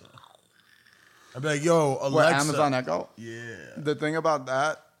Alexa. I'd be like, yo, Alexa. What, Amazon Echo? Yeah. The thing about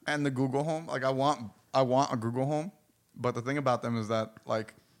that and the Google Home, like I want a Google Home, but the thing about them is that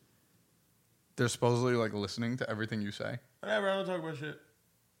like they're supposedly like listening to everything you say. Whatever, I don't talk about shit.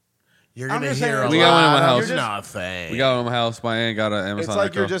 You're I'm gonna just hear saying, a we got one in lot my of house. You're nothing. We got one in my house. My aunt got an Amazon It's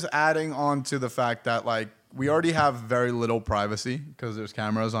like Echo. you're just adding on to the fact that like we already have very little privacy because there's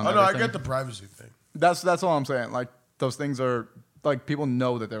cameras on. Oh no, I everything. get the privacy thing. That's all I'm saying. Like those things are like people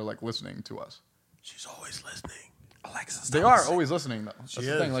know that they're like listening to us. She's always listening. Alexa, They are always listening though. That's the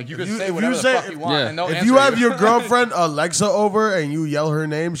is. thing. Like you If could you- say if you whatever the say- fuck you want, Yeah. and they'll If answer you have your girlfriend Alexa over and you yell her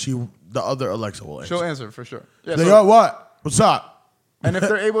name, the other Alexa will answer. she'll answer for sure. Yeah. They so- go, what? What's up? and if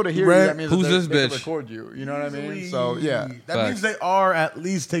they're able to hear you, Right. that means Who's that this they can bitch? record you. You know what I mean? So yeah. That Facts. means they are at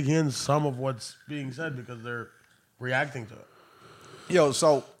least taking in some of what's being said because they're reacting to it. Yo,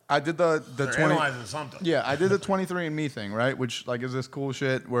 so I did the They're 20. analyzing something. Yeah, I did the 23andMe thing, right? Which like is this cool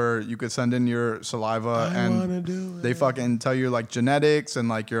shit where you could send in your saliva wanna and do they fucking tell you like genetics and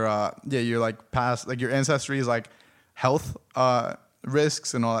like your your like past like your ancestry is like health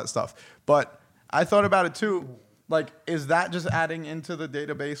risks and all that stuff. But I thought about it too. Like, is that just adding into the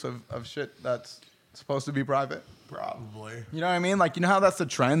database of shit that's supposed to be private? Probably. You know what I mean? Like, you know how that's the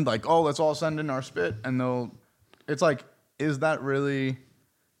trend? Like, oh, let's all send in our spit and it's like, is that really,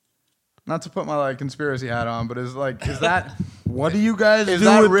 not to put my like conspiracy hat on, but is that, What do you guys Is do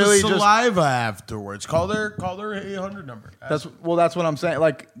that with really the just- saliva afterwards? Call their 800 number. that's what I'm saying.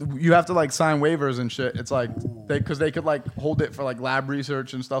 Like, you have to like sign waivers and shit. It's like, because they could like hold it for like lab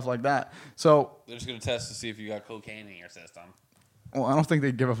research and stuff like that. So, They're just gonna test to see if you got cocaine in your system. well, I don't think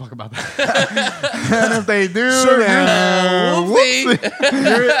they give a fuck about that. And if they do, Sure, then,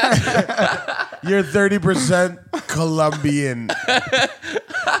 You're 30% Colombian.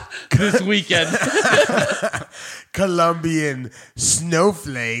 This weekend. Colombian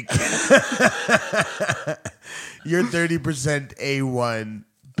snowflake. You're 30% A1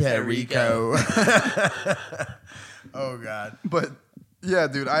 Perico. Oh God. but Yeah,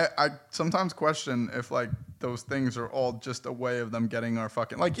 dude. I sometimes question if like those things are all just a way of them getting our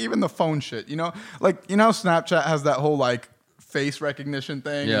fucking like even the phone shit. You know, like you know Snapchat has that whole like face recognition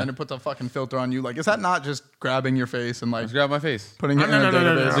thing, Yeah. and it puts a fucking filter on you. Like, is that not just grabbing your face and like Let's grab my face. putting it in a no,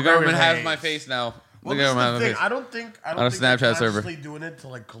 database? The government has Face. my face now. Well, The this is government the has thing. my face. I don't think On a they're Snapchat server. consciously doing it to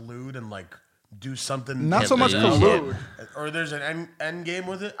like collude and like do something. Not so much Yeah. collude. Or there's an end game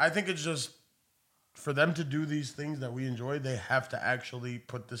with it. I think it's just for them to do these things that we enjoy, they have to actually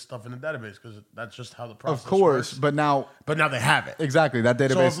put this stuff in a database because that's just how the process Of course, works. but now But now they have it. exactly that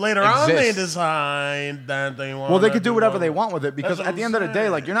database. So if later on they exists. decide that they want, Well, they could do whatever they want with it because That's what at the I'm end of the day,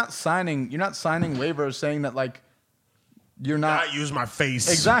 saying. like you're not signing waivers saying that like you're not not use my face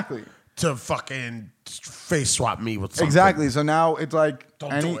exactly. to fucking face swap me with something. Exactly. So now it's like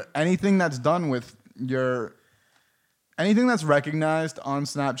Don't do it. anything that's done with your anything that's recognized on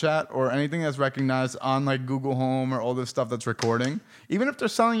Snapchat or anything that's recognized on like Google Home or all this stuff that's recording, even if they're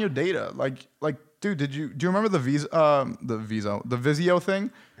selling your data, like dude, do you remember the Vizio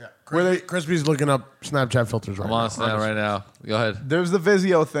thing? Yeah. Where they Crispy's looking up Snapchat filters right I'm now. on Snap right now. Go ahead. There's the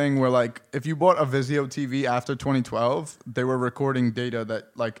Vizio thing where like if you bought a Vizio TV after 2012, they were recording data that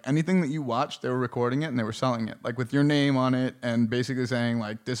like anything that you watched, they were recording it and they were selling it like with your name on it and basically saying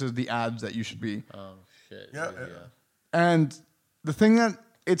like this is the ads that you should be. Oh shit. Yeah, yeah. And the thing that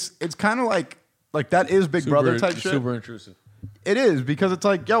it's kind of like that is Big Brother type shit. Super intrusive. It is because it's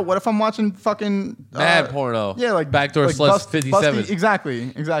like, yo, what if I'm watching fucking Mad porno. Yeah, like Backdoor like Sluts 57.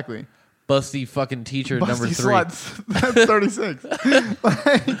 Busty, exactly. Busty fucking teacher number Busty 3. sluts. That's 36.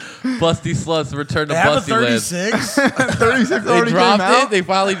 Busty sluts return to They have a Busty Land. 36. 36 They already dropped came it. out. They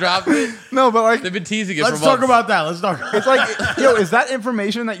finally dropped it. No, but like They've been teasing it Let's for talk months. about that. Let's talk. it's like, yo, is that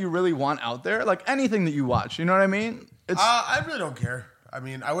information that you really want out there? Like anything that you watch, you know what I mean? It's I really don't care. I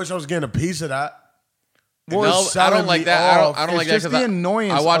mean, I wish I was getting a piece of that. well, No, it's I selling don't like me that. off. I don't like It's that just because the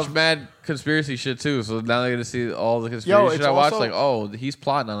annoyance. I watch of- mad conspiracy shit too. So now they're gonna see all the conspiracy shit it's I watch. also- Like, oh, he's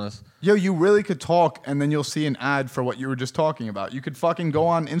plotting on us. Yo, you really could talk, and then you'll see an ad for what you were just talking about. You could fucking go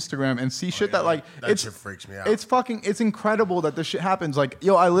on Instagram and see shit that like That shit freaks me out. It's incredible that this shit happens. Like,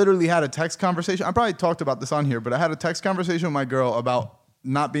 yo, I literally had a text conversation. I probably talked about this on here, but I had a text conversation with my girl about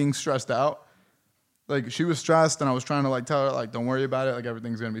not being stressed out. Like, she was stressed, and I was trying to like tell her like, don't worry about it. Like,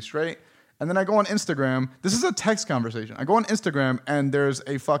 everything's gonna be straight. And then I go on Instagram. This is a text conversation. I go on Instagram, and there's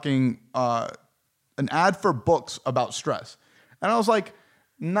a fucking an ad for books about stress, and I was like,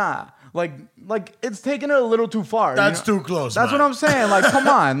 nah, like it's taking it a little too far. That's too close, That's man. what I'm saying. Like, come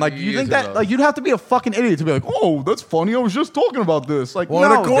on. Like, you You think too that close. like you'd have to be a fucking idiot to be like, oh, that's funny. I was just talking about this. Like, What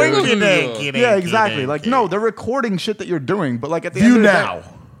no, a coinky dude. dinky Yeah, dinky exactly. dinky. Like, no, they're recording shit that you're doing, but like at the View end of the now. day,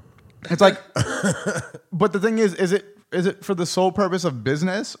 it's like. But the thing is it for the sole purpose of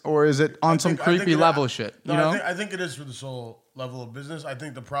business or is it on some I think creepy it- level shit? You No, know? I think it is for the sole level of business. I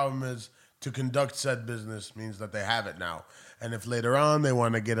think the problem is to conduct said business means that they have it now. And if later on they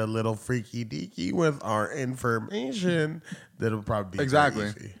want to get a little freaky deaky with our information, that'll probably be Exactly.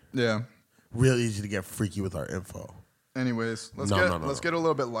 Real easy. Yeah. Real easy to get freaky with our info. Anyways, let's No. get a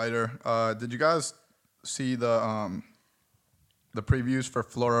little bit lighter. Did you guys see the previews for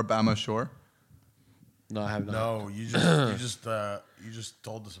Floribama Shore? No, I have not. No, you just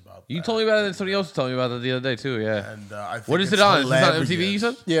told us about that. You told me about it, and somebody else told me about it the other day too. Yeah. And I think What is it it's on? Is this on hilarious. MTV? You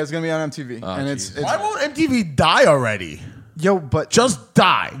said? Yeah, it's gonna be on MTV, Oh, and Jesus. it's Why won't MTV die already? yo, but Just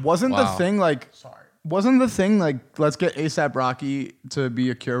die. wasn't the Wow. thing like Sorry. wasn't the thing like let's get ASAP Rocky to be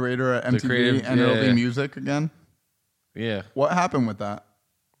a curator at MTV creative- and it'll yeah. be music again? Yeah. What happened with that?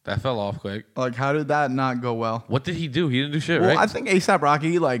 That fell off quick. Like, how did that not go well? What did he do? He didn't do shit, Well, right? I think ASAP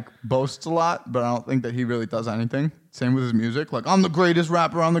Rocky like boasts a lot, but I don't think that he really does anything. Same with his music. Like, I'm the greatest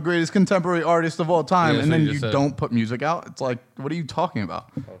rapper, I'm the greatest contemporary artist of all time, Yeah, and that's what then you you just said. don't put music out. It's like, what are you talking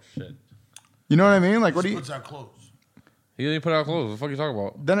about? oh shit. You know what I mean? Like, what do you? Puts out clothes. He didn't put out clothes. What the fuck are you talking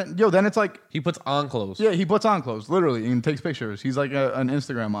about? Then it's like, He puts on clothes. yeah, he puts on clothes literally and takes pictures. He's like an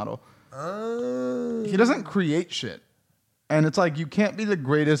Instagram model. He doesn't create shit, and it's like you can't be the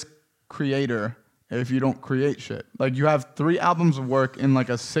greatest creator if you don't create shit. Like, you have 3 albums of work in like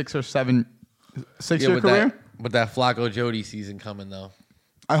a 6 or 7 6-year with career. that Flacco Jody season coming though.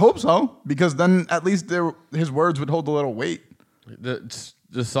 I hope so, because then at least his words would hold a little weight.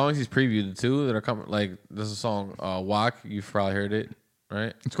 The songs he's previewed too that are coming, like there's a song Walk. You've probably heard it,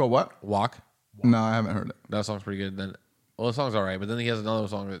 right? It's called what? Walk. No, I haven't heard it. That song's pretty good. Then, well, the song's alright, but then he has another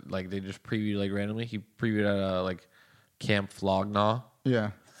song that like they just previewed like randomly. He previewed at like Camp Flognaw.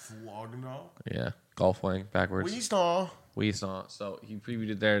 Yeah. Flognaw. Yeah, golf playing backwards. We saw. saw. So he previewed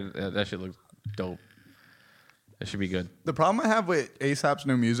it there. That shit looks dope. It should be good. The problem I have with ASAP's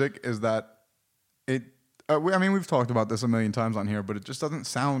new music is that it I mean, we've talked about this a million times on here, but it just doesn't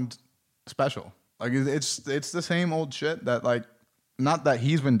sound special. Like it's the same old shit that like, not that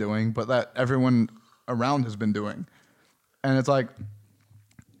he's been doing, but that everyone around has been doing. And it's like,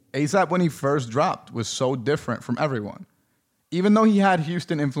 ASAP when he first dropped was so different from everyone. Even though he had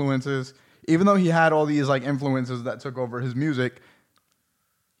Houston influences, even though he had all these like influences that took over his music,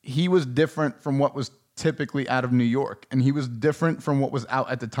 he was different from what was typically out of New York, and he was different from what was out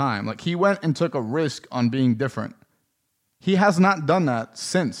at the time. Like he went and took a risk on being different. He has not done that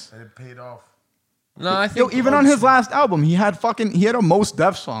since. And it paid off. No, I think Even on his last album, he had a Mos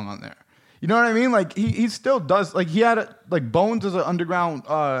Def song on there. You know what I mean? Like he still does. Like he had like Bones as an underground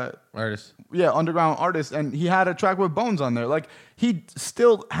artist. Yeah, underground artist, and he had a track with Bones on there. Like he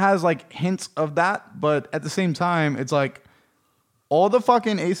still has like hints of that, but at the same time, it's like all the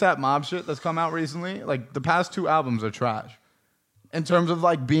fucking ASAP Mob shit that's come out recently. Like the past 2 albums are trash in terms of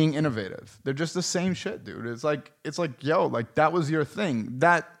like being innovative. They're just the same shit, dude. It's like yo, like that was your thing.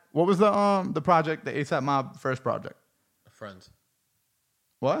 What was the project, the ASAP Mob first project? Friends.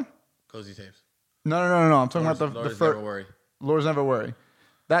 What? Cozy Tapes. No. I'm talking about the Lord's first. Never Worry. Lord's Never Worry.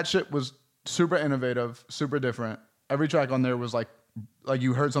 That shit was super innovative, super different. Every track on there was like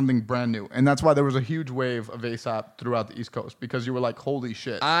you heard something brand new, and that's why there was a huge wave of ASAP throughout the East Coast, because you were like, holy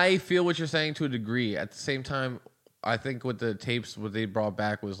shit. I feel what you're saying to a degree. At the same time, I think with the tapes, what they brought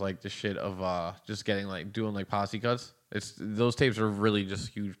back was like the shit of just getting like doing like posse cuts. Those tapes are really just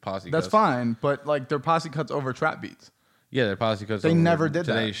huge posse cuts. That's fine, but like they're posse cuts over trap beats. Yeah, they're posse cuts. They over never did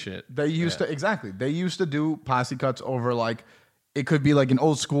today's that. Shit. They used to exactly. They used to do posse cuts over like it could be like an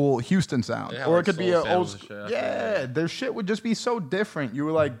old school Houston sound, Yeah, or like it could be soul an old. samples and shit. Yeah, their shit would just be so different. You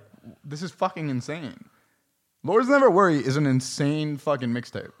were like, this is fucking insane. Lords Never Worry is an insane fucking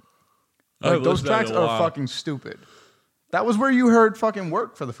mixtape. Like those tracks are fucking stupid. That was where you heard fucking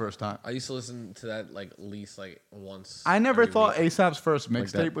Work for the first time. I used to listen to that like at least like once. I never every thought week. ASAP's first Like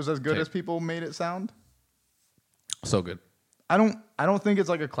mixtape that was as good tape. as people made it sound. So good. I don't think it's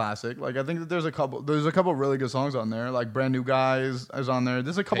like a classic. Like I think that there's a couple really good songs on there. Like Brand New Guys is on there.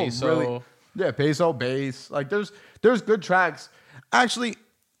 There's a couple Peso. Peso, Bass. Like there's good tracks. Actually,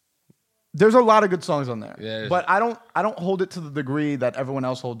 there's a lot of good songs on there. Yeah, but I don't hold it to the degree that everyone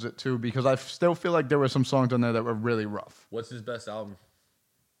else holds it to, because I still feel like there were some songs on there that were really rough. What's his best album?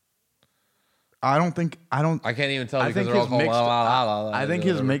 I can't even tell I because think they're all his called la, la, la, la, la, I think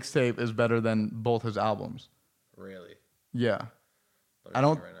la, his la, la. mixtape is better than both his albums. Really? Yeah. Let me I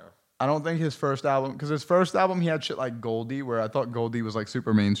don't. see right now. I don't think his first album, because his first album he had shit like Goldie, where I thought Goldie was like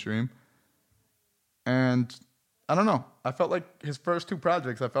super mainstream. And I don't know. I felt like his first 2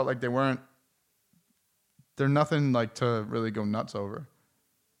 projects, I felt like they're nothing like to really go nuts over. Do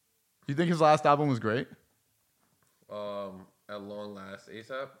you think his last album was great? At Long Last,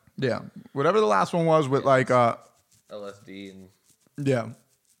 ASAP, Yeah. Whatever the last one was with like LSD, and yeah.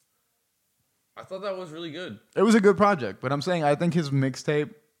 I thought that was really good. It was a good project, but I'm saying I think his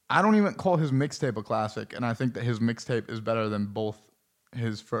mixtape, I don't even call his mixtape a classic, and I think that his mixtape is better than both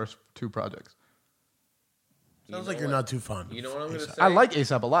his first 2 projects. Sounds like you're not too fond. You know what I'm gonna say? I like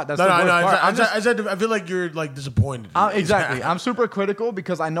ASAP a lot. That's No, the no, worst no. part. I said I feel like you're like disappointed. Exactly. I'm super critical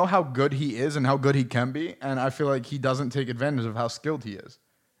because I know how good he is and how good he can be, and I feel like he doesn't take advantage of how skilled he is,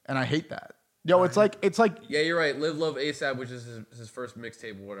 and I hate that. Yo, it's like Yeah, you're right. Live Love ASAP, which is his first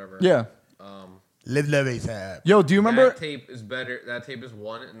mixtape or whatever. yeah. Live Love ASAP. Yo, do you remember? That tape is better. That tape is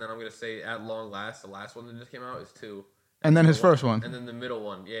 1, and then I'm gonna say At Long Last, the last one that just came out, is 2. And then his first one. And then the middle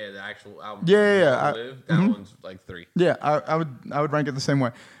one, yeah, the actual album. Yeah. Live, that one's like 3. Yeah, I would rank it the same way.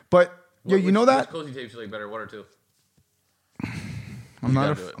 But yo, you know that Which Cozy Tapes you like better, 1 or 2? I'm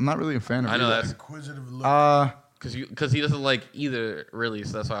gotta do it. not really a fan of. I know either. that's Inquisitive look. because he doesn't like either really,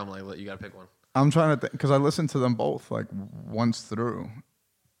 so that's why I'm like, you gotta pick one. I'm trying to think because I listened to them both like once through.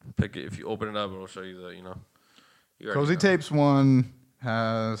 Pick it if you open it up, it'll show you the you already Cozy know. Tapes 1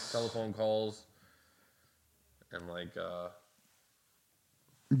 has Telephone calls, and like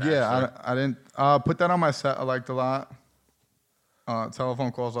yeah. I didn't put that on my set. I liked a lot.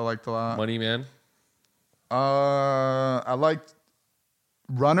 Telephone calls I liked a lot. Money Man. I liked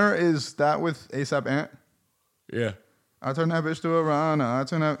Runner. Is that with ASAP Ant? Yeah. I turn that bitch to a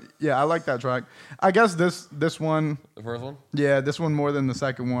runner. Yeah, I like that track. I guess this one. The first one. Yeah, this one more than the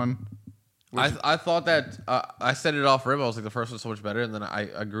second one. I thought that I set it off rip. I was like, the first one's so much better, and then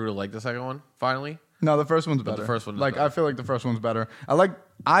I grew to like the second one finally. No, the first one's But better. the first one is like better. I feel like the first one's better.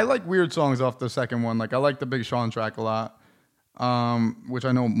 I like weird songs off the second one. Like I like the Big Sean track a lot, which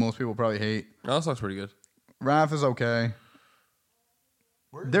I know most people probably hate. No, that song's pretty good. Raph is okay.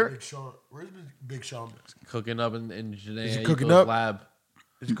 Where's There- Big Sean? Where's Big Sean? Cooking up in Is he Janae cooking Eagles up? lab.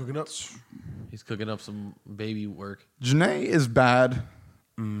 Is he cooking up? He's cooking up some baby work. Janae is bad.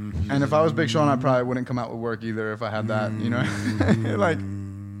 And if I was Big Sean, I probably wouldn't come out with work either if I had that, you know? Like,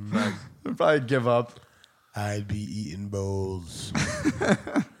 I'd probably give up. I'd be eating bowls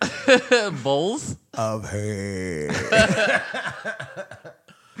Bowls? of her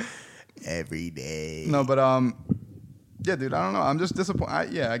every day. No, but, yeah, dude, I don't know. I'm just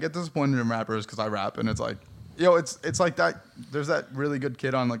disappointed. I get disappointed in rappers because I rap, and it's like, yo, it's like that. There's that really good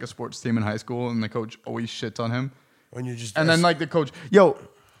kid on like a sports team in high school, and the coach always shits on him. When you just And then like the coach, yo,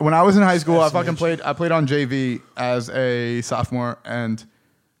 when I was in high school, I Estimation. played on JV as a sophomore, and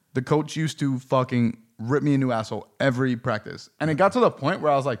the coach used to fucking rip me a new asshole every practice. And it got to the point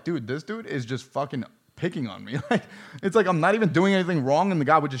where I was like, dude, this dude is just fucking picking on me. Like, it's like I'm not even doing anything wrong, and the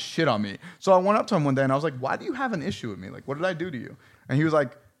guy would just shit on me. So I went up to him one day and I was like, why do you have an issue with me? Like, what did I do to you? And he was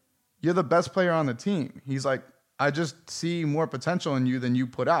like, you're the best player on the team. He's like, I just see more potential in you than you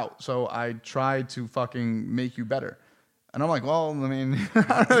put out. So I try to fucking make you better. And I'm like, well, I mean,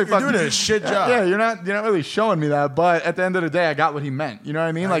 You're doing a shit job. Yeah, you're not really showing me that. But at the end of the day, I got what he meant. You know what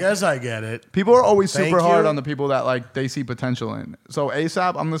I mean? I Like, guess I get it. people are always Thank super hard you. on the people that like they see potential in. So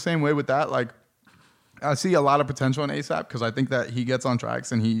ASAP, I'm the same way with that. Like, I see a lot of potential in ASAP because I think that he gets on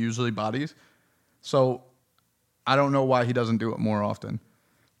tracks and he usually bodies. So I don't know why he doesn't do it more often.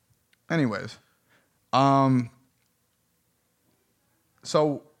 Anyways,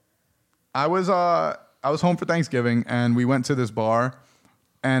 so I was home for Thanksgiving and we went to this bar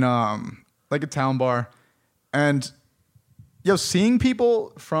and like a town bar, and yo, seeing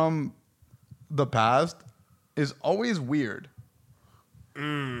people from the past is always weird.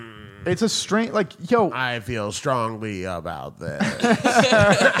 It's a strange, like, yo, I feel strongly about this.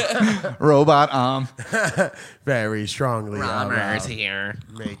 robot Very strongly Robert's about here.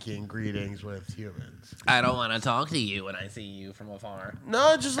 making greetings with humans. I don't want to talk to you when I see you from afar.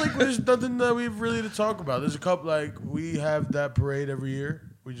 No, just like there's nothing that we've really to talk about. There's a couple, like, we have that parade every year.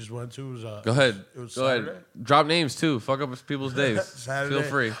 We just went to. It was Go ahead. It was Go Saturday. ahead. Drop names too. Fuck up people's days. Saturday. Feel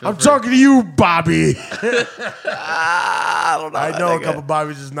free. I'm talking to you, Bobby. I don't know. I know a couple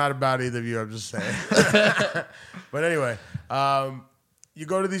Bobbies is not about either of you. I'm just saying. But anyway, you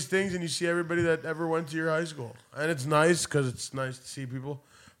go to these things and you see everybody that ever went to your high school, and it's nice because it's nice to see people.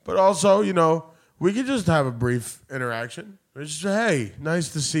 But also, you know, we could just have a brief interaction. It's just, hey, nice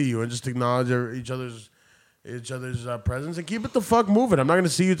to see you, and just acknowledge each other's presence and keep it the fuck moving. I'm not going to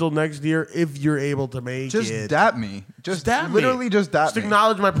see you till next year if you're able to make Just it. dap me. Just dap me. literally just dap Just me.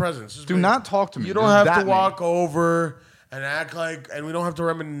 acknowledge my presence. Just Do make- not talk to me. You don't Just have dap to me. walk over and act like, and we don't have to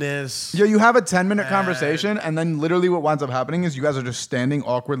reminisce. Yo, you have a 10-minute conversation, and then literally what winds up happening is you guys are just standing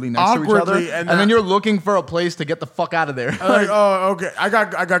awkwardly next to each other, Awkwardly, and and then you're looking for a place to get the fuck out of there. I'm like, oh, okay. I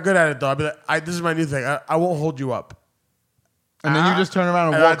got good at it though. I'll be like, this is my new thing. I won't hold you up. And then you just turn around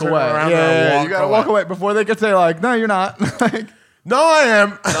and And I walk turn away. around Yeah, and yeah, walk you gotta away. walk away before they could say like, no, you're not. Like, No, I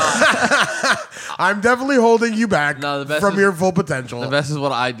am. I'm definitely holding you back No, the best from is- your full potential. The best is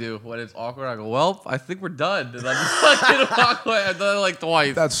what I do when it's awkward. I go, well, I think we're done. And I just fucking walk away. I've done it like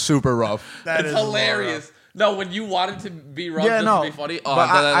twice. that's super rough. That It's is a lot hilarious. No, when you wanted to be rough Yeah, just no. to be funny. Oh, but I've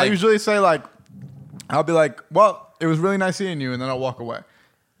done that, I like, usually say like, I'll be like, well, it was really nice seeing you, and then I'll walk away.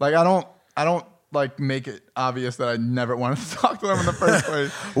 Like I don't like make it obvious that I never wanted to talk to them in the first place.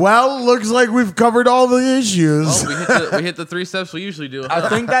 Well, looks like we've covered all the issues. oh, we hit the 3 steps we usually do. I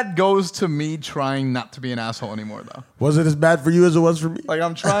think that goes to me trying not to be an asshole anymore, though. Was it as bad for you as it was for me? Like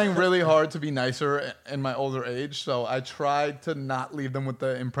I'm trying really hard to be nicer in my older age, so I try to not leave them with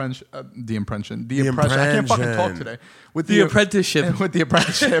the impression. I can't fucking talk today. With The apprenticeship. With the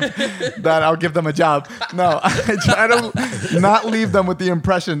apprenticeship, that I'll give them a job. No, I try to not leave them with the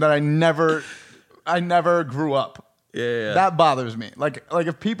impression that I never grew up. Yeah. That bothers me. Like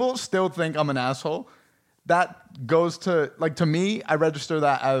if people still think I'm an asshole, that goes to like to me. I register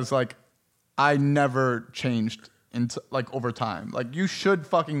that as like I never changed into like over time. Like you should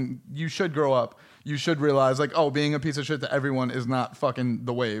grow up. You should realize like, oh, being a piece of shit to everyone is not fucking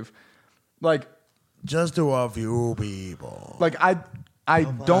the wave. Like Just to a few people. I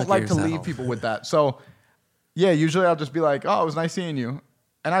don't like to leave yourself. people with that. So yeah, usually I'll just be like, oh, it was nice seeing you.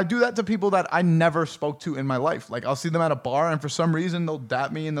 And I do that to people that I never spoke to in my life. Like I'll see them at a bar and for some reason they'll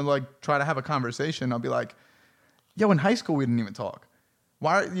dap me and they'll like try to have a conversation. I'll be like, yo, in high school we didn't even talk.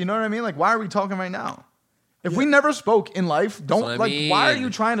 Why, you know what I mean? Like, why are we talking right now? If we never spoke in life, don't what I like. Why are mean. you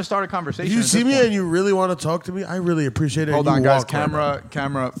trying to start a conversation? If you at see this me point? and you really want to talk to me, I really appreciate it. Hold and on, you guys. walk right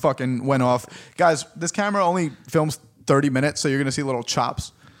Camera fucking went off. Guys, this camera only films 30 minutes, so you're gonna see little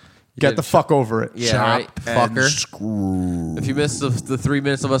chops. Get the fuck over it. Yeah, Chop right, and fucker. screw. If you missed the 3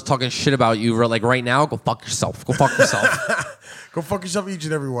 minutes of us talking shit about you, like right now, go fuck yourself. Go fuck yourself. Go fuck yourself, each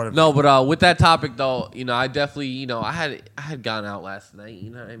and every one of you. No, but with that topic though, I definitely, I had gone out last night. You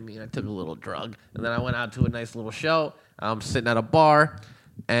know what I mean? I took a little drug, and then I went out to a nice little show. I'm sitting at a bar,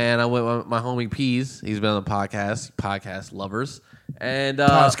 and I went with my homie Peas. He's been on the podcast lovers, and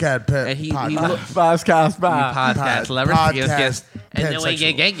Podcast pet. and he Podcast. looked. Podcast, Podcast lovers. Podcast And then we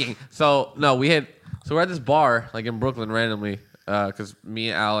pansexual. gang. So no, so we're at this bar like in Brooklyn randomly, because me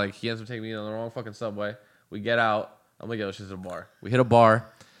and Al, like, he ends up taking me on the wrong fucking subway. We get out. I'm like, yo, it's just a bar. We hit a bar,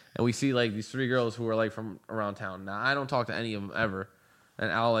 and we see like these 3 girls who are like from around town. Now I don't talk to any of them ever,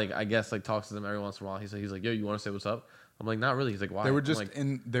 and Al, like, I guess like talks to them every once in a while. He's like, yo, you want to say what's up? I'm like, not really. He's like, why? They were I'm just like,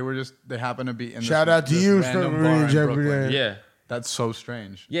 they happen to be in Shout this, out to this you, random Strawberry bar in Jeopardy. Brooklyn. Yeah. That's so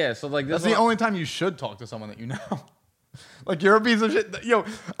strange. yeah. So like, this That's the only time you should talk to someone that you know. Like, you're a piece of shit. Yo,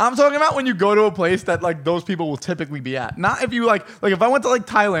 I'm talking about when you go to a place that like those people will typically be at. Not if you like if I went to like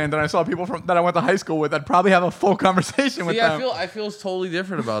Thailand and I saw people that I went to high school with, I'd probably have a full conversation with See, them. I feel totally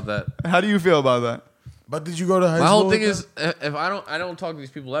different about that. How do you feel about that? But did you go to high My school? whole thing with is, if I don't talk to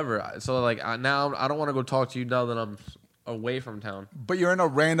these people ever. So like now I don't want to go talk to you now that I'm away from town. But you're in a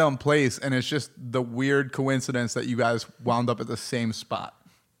random place, and it's just the weird coincidence that you guys wound up at the same spot.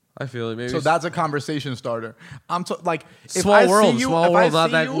 I feel it. Maybe So that's a conversation starter. I'm like, if small I see world, you, small if I world, not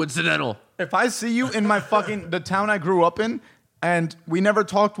see that you- coincidental. If I see you in my the town I grew up in, and we never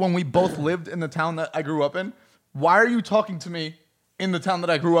talked when we both lived in the town that I grew up in, why are you talking to me in the town that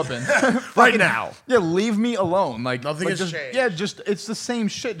I grew up in? right now. Yeah, leave me alone. Like Nothing like, has just, changed. Yeah, just it's the same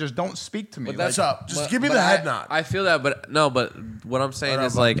shit. Just don't speak to me. But Like, What's up? Just But- give me but the head nod. I feel that, but no. But what I'm saying What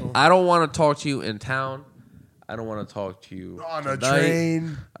is up, like Michael? I don't want to talk to you in town. I don't want to talk to you on a tonight.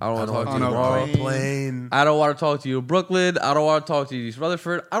 train. I don't want to talk to on you a tomorrow. plane. I don't want to talk to you in Brooklyn. I don't want to talk to you in East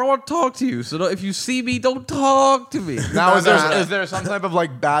Rutherford. I don't want to talk to you. So if you see me, don't talk to me. now is Nah. there some type of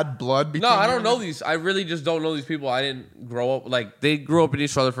like bad blood between No, I you don't and know me? these. I really just don't know these people. I didn't grow up like they grew up in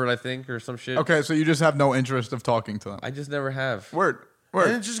East Rutherford, I think, or some shit. Okay, so you just have no interest of talking to them. I just never have. Word. And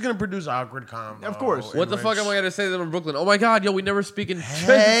Word. it's just gonna produce awkward combo. Of course. What the fuck am I gonna say to them in Brooklyn? Oh my god, yo, we never speak in.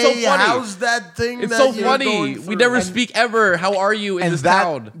 Hey, it's so funny. how's that thing? It's that so you're funny. going We through? never And speak ever. How are you in And this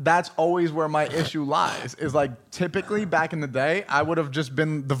town? that's always where my issue lies. Is like typically back in the day, I would have just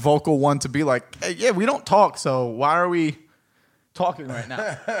been the vocal one to be like, hey, yeah, we don't talk, so why are we talking right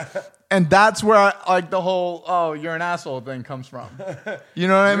now? And that's where like the whole "oh, you're an asshole" thing comes from. You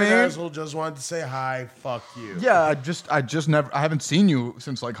know what I You're an mean? asshole just wanted to say hi. Fuck you. Yeah, I just never. I haven't seen you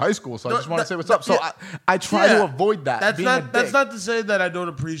since like high school, so I No, just want to that- say what's up. So yeah. I try to Yeah. avoid that. That's being a not. That's dick. not to say that I don't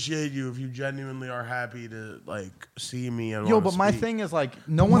appreciate you if you genuinely are happy to like see me and Yo, wanna but my speak. thing is like,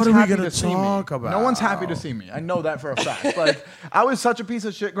 no What one's are we happy gonna to see me. talk No one's happy to about? see me. I know that for a fact. Like, I was such a piece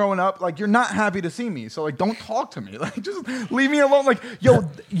of shit growing up. Like, you're not happy to see me, so like, don't talk to me. Like, just leave me alone. Like, yo,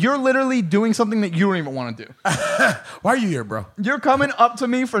 you're literally doing something that you don't even want to do. Why are you here, bro? You're coming up to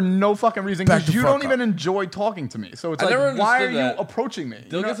me for no fucking reason Back because the you fuck don't even up. enjoy talking to me. So it's I like, never why are understood you that. approaching me?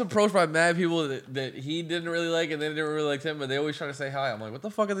 Dill You know? gets approached by mad people that he didn't really like and they didn't really like him, but they always try to say hi. I'm like, what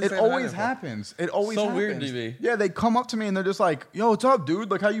the fuck are they It saying hi always for? happens. It always So happens. weird to me. Yeah, they come up to me and they're just like, "Yo, what's up, dude?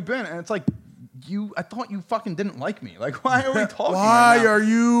 Like, how you been?" And it's like, I thought you fucking didn't like me. Like, why are we talking? Why right now? are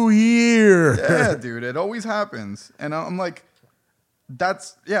you here? Yeah, dude, it always happens. And I'm like,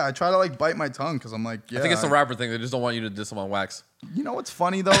 I try to like bite my tongue because I'm like, yeah. I think it's the rapper thing. They just don't want you to diss them on wax. You know what's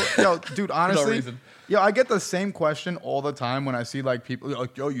funny though? Yo, dude, honestly, reason. yo, I get the same question all the time when I see like people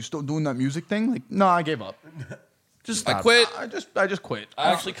like, yo, you still doing that music thing? Like, no, I gave up. Just I stop. quit. I just quit.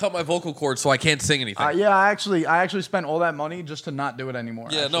 I actually cut my vocal cords so I can't sing anything. Yeah, I actually spent all that money just to not do it anymore.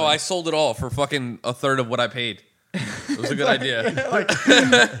 Yeah, actually. no, I sold it all for fucking a third of what I paid. It was a good idea.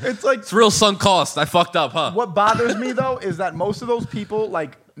 It's like It's real sunk cost. I fucked up, huh? what bothers me though is that most of those people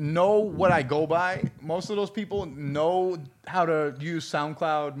like know what I go by. Most of those people know how to use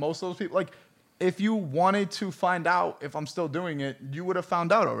SoundCloud. Most of those people like if you wanted to find out if I'm still doing it, you would have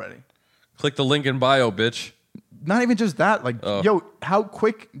found out already. Click the link in bio, bitch. Not even just that, like, Oh. yo, how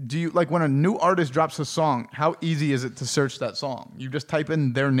quick do you, like, when a new artist drops a song, how easy is it to search that song? You just type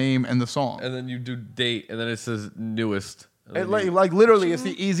in their name and the song. And then you do date, and then it says newest. And It, then like, you- like, literally, it's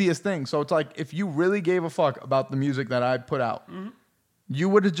the easiest thing. So it's like, if you really gave a fuck about the music that I put out, you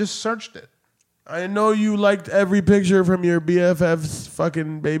would have just searched it. I know you liked every picture from your BFF's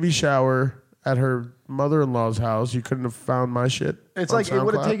fucking baby shower at her mother-in-law's house. You couldn't have found my shit. It's on like, it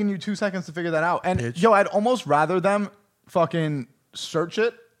would have SoundCloud? taken you 2 seconds to figure that out. And, Bitch. yo, I'd almost rather them fucking search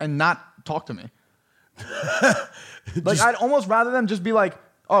it and not talk to me. Like, I'd almost rather them just be like,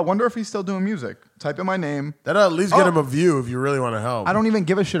 oh, I wonder if he's still doing music. type in my name. That'll at least get him a view if you really want to help. I don't even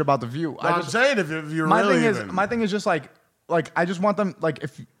give a shit about the view. I'm saying if you're my really thing is even. my thing is just like I just want them like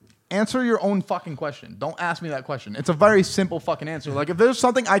if answer your own fucking question. Don't ask me that question. It's a very simple fucking answer. Like if there's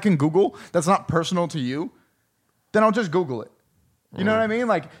something I can Google that's not personal to you, then I'll just Google it. You know what I mean?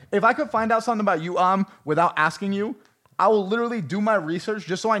 Like if I could find out something about you without asking you, I will literally do my research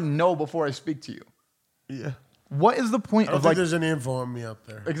just so I know before I speak to you. Yeah. What is the point I don't of think like there's any info on me out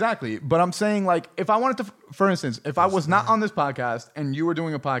there. exactly? But I'm saying like if I wanted to, for instance, if I was not on this podcast and you were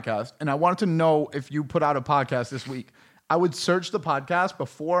doing a podcast and I wanted to know if you put out a podcast this week, I would search the podcast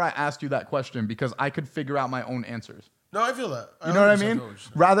before I asked you that question because I could figure out my own answers. No, I feel that. You know what I 100% mean? feel what you're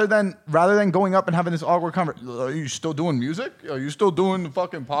saying. Rather than going up and having this awkward conversation, are you still doing music? Are you still doing the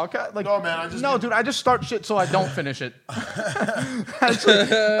fucking podcast? Like, No, man, I just start shit so I don't finish it. I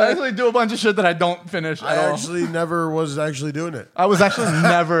actually do a bunch of shit that I don't finish I at all. actually never was actually doing it. I was actually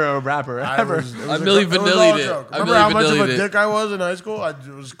never a rapper It ever. was I a Milli it was all a Vanilli'd it. joke. I Remember Milli how much of a Vanilli'd it. dick I was in high school? It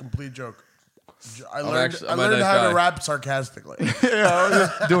was a complete joke. I learned I'm a nice how guy. to rap sarcastically. Yeah, I was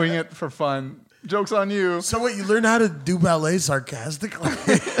just doing it for fun. Joke's on you. So wait, you learned how to do ballet sarcastically?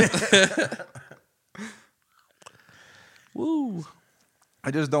 Woo.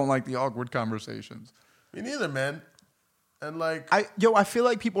 I just don't like the awkward conversations. Me neither, man. And like, I feel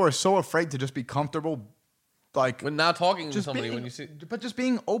like people are so afraid to just be comfortable, like When not talking to just somebody, being, when you see, but just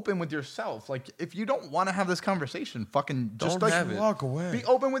being open with yourself. Like if you don't want to have this conversation, fucking just Don't like have it. walk away. be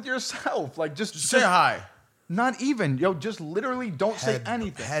open with yourself. Like just Say hi. Not even just literally don't say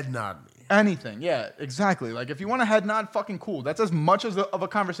anything. Head nod me. Anything, yeah, exactly. Like if you want a head nod, fucking cool. That's as much of a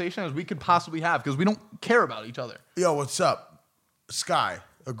conversation as we could possibly have because we don't care about each other. Yo, what's up? Sky.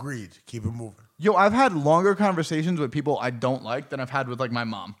 Agreed. Keep it moving. Yo, I've had longer conversations with people I don't like than I've had with like my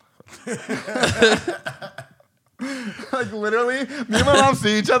mom. Like literally, me and my mom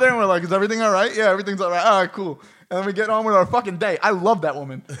see each other and we're like, "Is everything all right? Yeah, everything's all right. All right, cool." And then we get on with our fucking day. I love that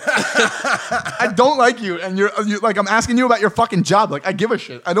woman. I don't like you, and you're like, I'm asking you about your fucking job. Like, I give a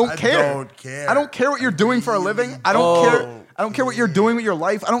shit. I don't care. don't care. I don't care what you're doing for a living. I don't care. I don't care what you're doing with your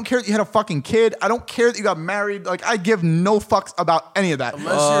life. I don't care that you had a fucking kid. I don't care that you got married. Like, I give no fucks about any of that.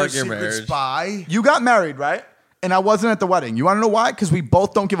 Unless Fuck you're a your secret marriage. spy. You got married, right? And I wasn't at the wedding. You want to know why? Because we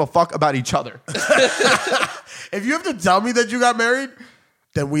both don't give a fuck about each other. If you have to tell me that you got married,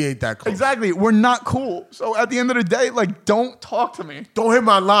 then we ain't that close. Exactly. We're not cool. So at the end of the day, like, don't talk to me. Don't hit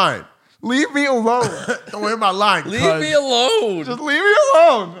my line. Leave me alone. Don't hit my line. leave cuz me alone. Just leave me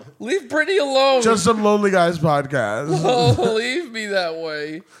alone. Leave Brittany alone. Just some Lonely Guys podcast. oh, leave me that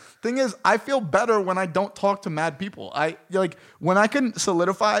way. Thing is, I feel better when I don't talk to mad people. I like when I can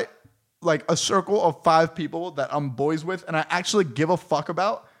solidify like a circle of 5 people that I'm boys with and I actually give a fuck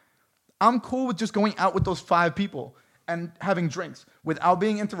about. I'm cool with just going out with those 5 people and having drinks without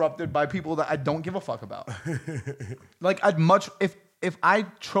being interrupted by people that I don't give a fuck about. Like I'd much if I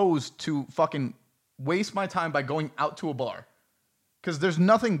chose to fucking waste my time by going out to a bar. Because there's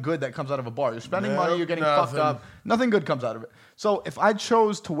nothing good that comes out of a bar. You're spending money, you're getting fucked up. Nothing good comes out of it. So if I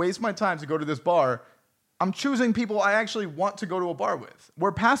chose to waste my time to go to this bar, I'm choosing people I actually want to go to a bar with.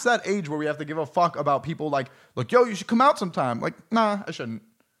 We're past that age where we have to give a fuck about people like, yo, you should come out sometime. Like, nah, I shouldn't.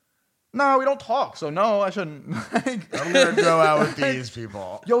 No, we don't talk, so no, I shouldn't. Like, I'm going to go out with these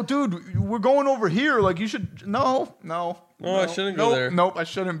people. yo, dude, we're going over here. Like, you should. No. I shouldn't go there. Nope, I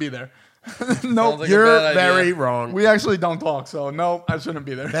shouldn't be there. Sounds Nope. like a You're bad idea. very wrong. We actually don't talk, so no, I shouldn't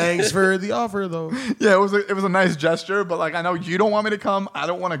be there. Thanks for the offer, though. Yeah, it was a nice gesture, but like I know you don't want me to come, I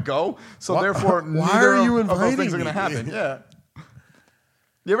don't want to go, so therefore why neither are you of those inviting things are me? gonna happen. Yeah.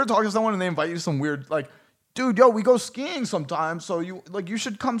 You ever talk to someone and they invite you to some weird like, dude, yo, we go skiing sometimes, so you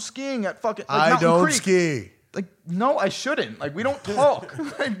should come skiing at fucking like, I Mountain don't Creek. ski. Like, no, I shouldn't. Like, we don't talk.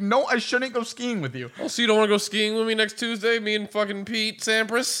 Like, no, I shouldn't go skiing with you. Oh, so you don't want to go skiing with me next Tuesday? Me and fucking Pete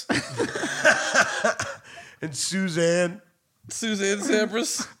Sampras? And Suzanne. Suzanne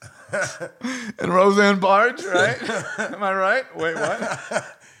Sampras? And Roseanne Barge, right? Am I right? Wait, what?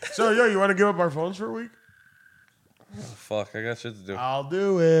 So, yo, you want to give up our phones for a week? Fuck, I got shit to do. I'll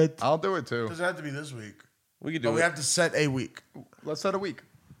do it. I'll do it too. Doesn't have to be this week. We could do But it. we have to set a week. Let's set a week.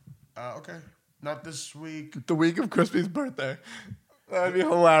 Okay. Not this week. The week of Crispy's birthday. That'd be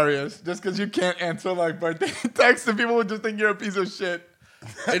hilarious. Just because you can't answer like birthday texts and people would just think you're a piece of shit.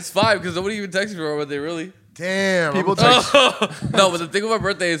 It's fine because nobody even texts me for what they really. Damn. People I'm- text. No, but the thing with my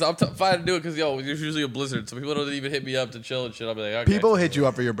birthday is I'm fine to do it because there's usually a blizzard, so people don't even hit me up to chill and shit. I'll be like, okay. People hit you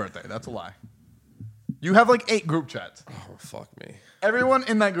up for your birthday. That's a lie. You have like 8 group chats. Oh, fuck me. Everyone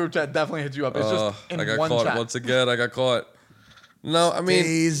in that group chat definitely hits you up. It's just in I got one caught chat. once again. I got caught. No, I mean,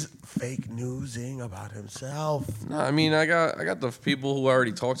 He's fake newsing about himself. no, I mean, I got the people who I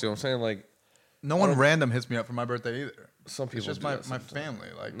already talked to. I'm saying like, No one random hits me up for my birthday either. Some people It's just do my that sometimes. family.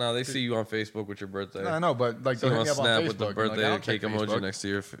 Like, No, they see you on Facebook with your birthday. I know, but like See you they'll on hit me up on Snap Facebook. with the and, like, birthday I don't check cake emoji Facebook. next to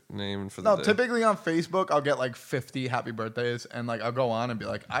your name for No, the day. typically on Facebook, I'll get like 50 happy birthdays, and like I'll go on and be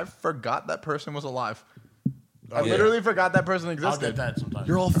like, I forgot that person was alive. I yeah. literally forgot that person I'll existed. get that sometimes.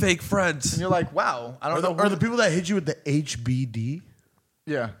 You're all fake friends. And you're like, wow, I don't Are know. the people that hit you with the HBD?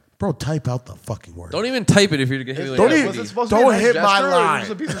 Yeah. Bro, type out the fucking word. Don't even type it if you're gonna hit Don't like even- Was it HBD. supposed to Don't be a nice hit my gesture, or line.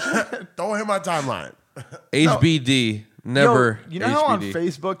 just a piece of shit? Don't hit my timeline. HBD. Never. Yo, you know how on HBD.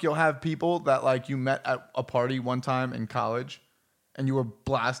 Facebook you'll have people that like you met at a party one time in college, and you were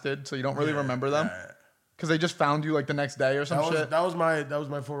blasted, so you don't really remember them because they just found you like the next day or some shit. That was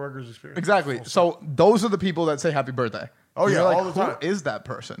my Fort Rutgers experience. Exactly. So those are the people that say happy birthday. Oh, And yeah, you're like, all the time. Who is that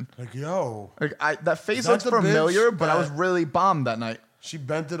person? Like, yo, Like that face that looks the familiar, bitch but I was that- really bombed that night. she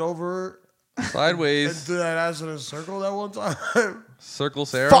bent it over and Sideways. threw that ass in a circle that one time. Circle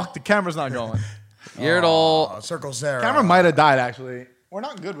Sarah. Fuck, the camera's not going. You're it all. Circle Sarah. Camera might have died actually. We're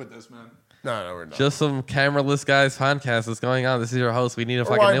not good with this, man. No, we're not. Just some cameraless guys podcast that's going on. This is your host. We need a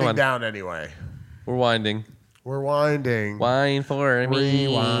We're fucking new winding one. down anyway. We're winding. We're winding. Wine for me.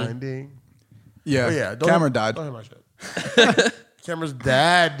 Rewinding. Yeah, Oh yeah, camera died, Don't hit my shit. Camera's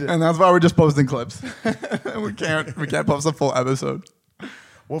dead. and that's why we're just posting clips. we can't post a full episode.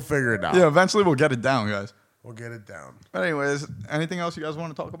 We'll figure it out. Yeah, eventually we'll get it down, guys. We'll get it down. But anyways, anything else you guys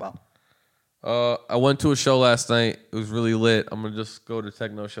want to talk about? I went to a show last night. It was really lit. I'm gonna just go to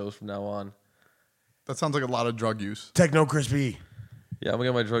techno shows from now on. That sounds like a lot of drug use. Techno Crispy. Yeah, I'm gonna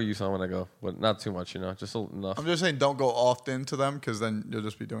get my drug use on when I go, but not too much, just enough. I'm just saying, don't go often to them because then you'll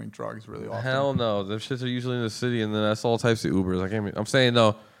just be doing drugs really often. Hell no, them shits are usually in the city, and then that's all types of Ubers. I'm saying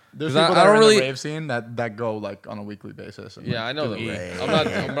no. There's 'Cause people I that are don't in really. the rave scene that go like on a weekly basis. And, Yeah, like, I know do that.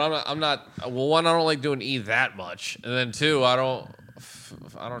 E. I'm not. Well, one, I don't like doing E that much, and then two, I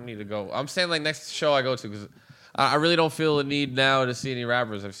don't need to go. I'm saying like next show I go to because I really don't feel the need now to see any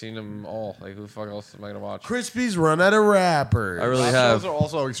rappers. I've seen them all. Like who the fuck else am I gonna watch? Crispy's run out of rappers. I really Rap have. shows are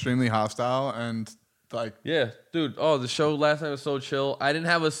also extremely hostile and like Yeah, dude. Oh, the show last night was so chill. I didn't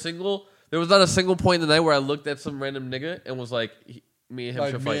have a single. There was not a single point in the night where I looked at some random nigga and was like, me and him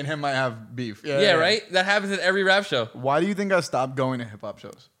like should me fight. and him might have beef. Yeah, right. That happens at every rap show. Why do you think I stopped going to hip hop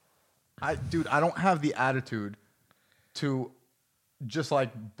shows? I don't have the attitude to just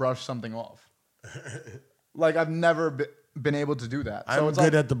like brush something off. Like I've never been able to do that. So I'm it's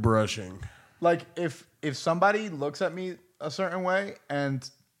good like, at the brushing. like if somebody looks at me a certain way and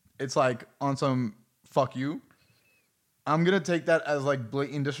it's like on some fuck you, I'm gonna take that as like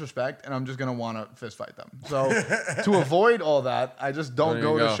blatant disrespect and I'm just gonna want to fist fight them. So to avoid all that, I just don't There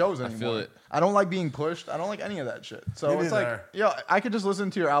you go to go. shows I anymore. feel it. I don't like being pushed. I don't like any of that shit. So Me it's like, neither. yo, I could just listen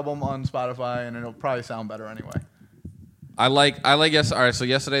to your album on Spotify and it'll probably sound better anyway. I like yes. All right, so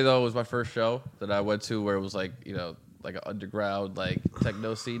yesterday though was my first show that I went to where it was like like an underground like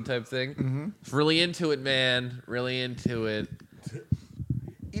techno scene type thing. Mm-hmm. Really into it, man. Really into it.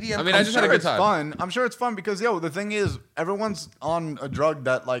 EDM. I mean, I just had a good it's time. fun. I'm sure it's fun because the thing is, everyone's on a drug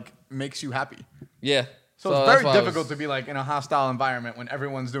that like makes you happy. Yeah. So it's that's very why I difficult was- to be like in a hostile environment when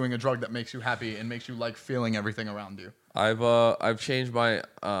everyone's doing a drug that makes you happy and makes you like feeling everything around you. I've changed my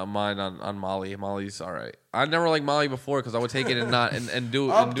mind on Molly. Molly's all right. I never liked Molly before because I would take it and not and do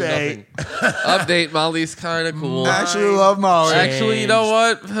nothing. Update. Molly's kind of cool. I actually love Molly. Actually, you know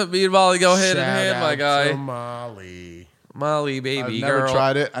what? Me and Molly go hand in Shout hand, my out guy. to Molly. Molly, I've baby never girl.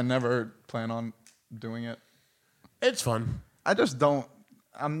 tried it. I never plan on doing it. It's fun. I just don't.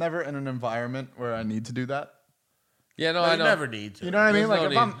 I'm never in an environment where I need to do that. Yeah, no, No, I you know. never need to. You know what I mean? There's Like no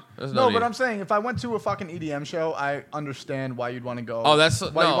if need. I'm There's no but need. I'm saying if I went to a fucking EDM show, I understand why you'd want to go. Oh, that's-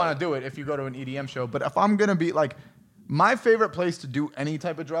 why you no. want to do it if you go to an EDM show. But if I'm gonna be like, my favorite place to do any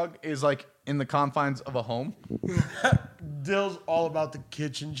type of drug is like in the confines of a home. Dill's all about the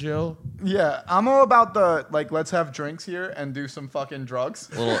kitchen chill. Yeah, I'm all about the like. Let's have drinks here and do some fucking drugs.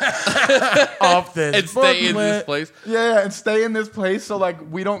 Off this. And stay in this booklet. place. Yeah, and stay in this place so like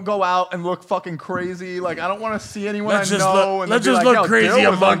we don't go out and look fucking crazy. Like I don't want to see anyone Let's I just know. look, and let's then be just like, look "Yo, crazy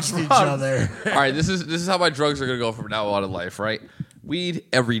Dill was on amongst each drugs." other. All right, this is how my drugs are gonna go from now on in life, right? Weed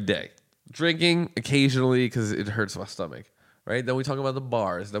every day, drinking occasionally because it hurts my stomach, right? Then we talk about the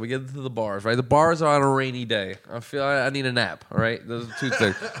bars. Then we get into the bars, right? The bars are on a rainy day. I feel I need a nap. All right, those are two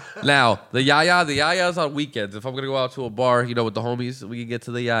things. Now the yaya's on weekends. If I'm gonna go out to a bar, with the homies, we can get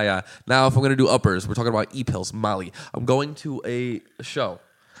to the yaya. Now if I'm gonna do uppers, we're talking about e-pills, Molly. I'm going to a show.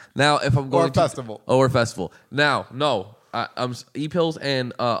 Now if I'm going Or a festival. or a festival. Now, no, e-pills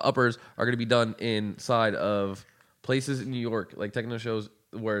and uppers are going to be done inside of places in New York, like techno shows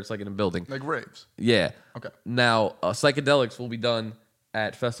where it's like in a building. Like raves. Yeah. Okay. Now, psychedelics will be done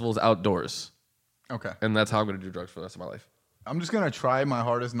at festivals outdoors. Okay. and that's how I'm gonna do drugs for the rest of my life. I'm just gonna try my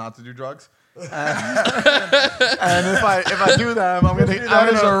hardest not to do drugs. And if I do them, I'm gonna.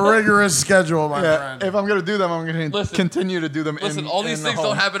 That is a rigorous schedule, my friend. If I'm gonna do them, I'm gonna continue to do them. Listen, in, all these in things the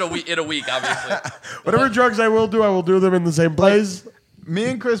don't home. happen in a week, obviously. Whatever drugs I will do them in the same place. Me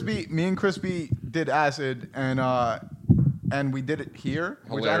and Crispy did acid, and we did it here,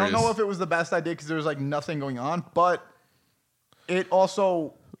 which I don't know Hilarious. if it was the best idea because there was like nothing going on, but it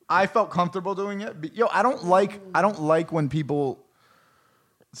also I felt comfortable doing it. I don't like when people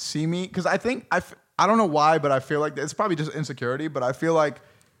see me because I think I don't know why, but I feel like it's probably just insecurity, but I feel like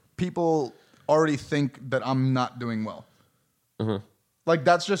people already think that I'm not doing well. Like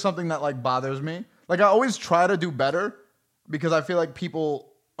that's just something that like bothers me. Like I always try to do better because I feel like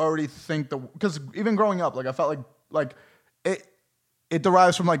people already think because even growing up, like I felt like it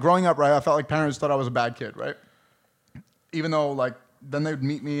derives from like growing up, right? I felt like parents thought I was a bad kid, right? Even though like then they'd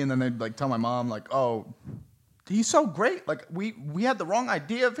meet me and then they'd like tell my mom like, oh, he's so great. Like we had the wrong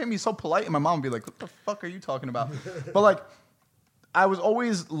idea of him. He's so polite, and my mom would be like, what the fuck are you talking about? But like I was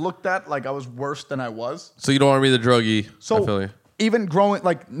always looked at like I was worse than I was. So you don't want to be the druggie. I So feel you. even growing,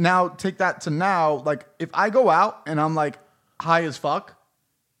 like now, take that to now, like if I go out and I'm like high as fuck,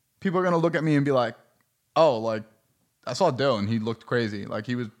 people are gonna look at me and be like, oh, like I saw Dylan, he looked crazy, like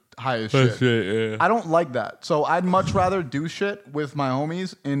he was high as shit. Yeah. I don't like that. So I'd much rather do shit with my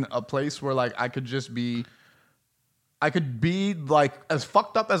homies in a place where like I could be like as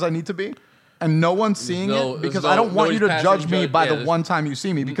fucked up as I need to be. And no one's seeing it because I don't want you to judge me by the one time you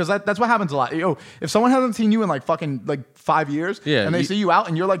see me because that's what happens a lot. Yo, if someone hasn't seen you in like fucking like 5 years and they see you out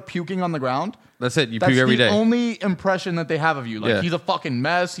and you're like puking on the ground, That's it. You that's puke every the day. only impression that they have of you. Like Yeah. he's a fucking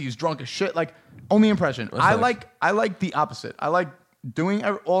mess. He's drunk as shit. Like only impression. I like the opposite. I like doing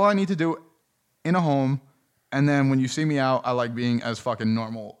all I need to do in a home, and then when you see me out, I like being as fucking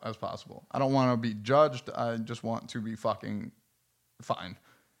normal as possible. I don't want to be judged. I just want to be fucking fine.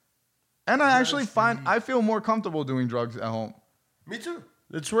 And I feel more comfortable doing drugs at home. Me too.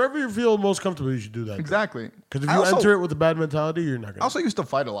 It's wherever you feel most comfortable, you should do that. Exactly. Because if I you also- enter it with a bad mentality, you're not I gonna. also used to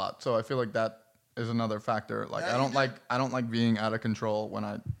fight a lot, so I feel like that is another factor. Like I don't like being out of control when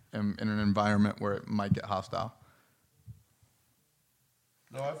I am in an environment where it might get hostile.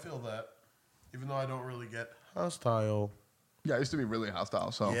 No, I feel that. Even though I don't really get hostile. Yeah, I used to be really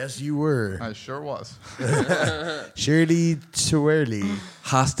hostile, so Yes, you were. I sure was. Shirley Twirly.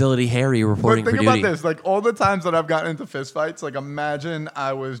 Hostility Harry reporting But for think about duty. this: like all the times that I've gotten into fistfights, like imagine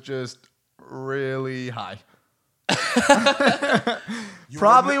I was just really high.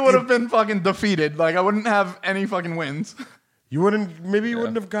 Probably would have been fucking defeated. Like I wouldn't have any fucking wins. You wouldn't. Maybe you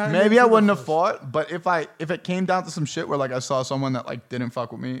wouldn't have gotten. Maybe I into wouldn't the have fought, but if it came down to some shit where like I saw someone that like didn't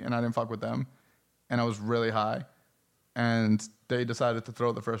fuck with me and I didn't fuck with them, and I was really high, and they decided to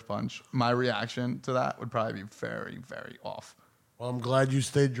throw the first punch, my reaction to that would probably be very, very off. Well, I'm glad you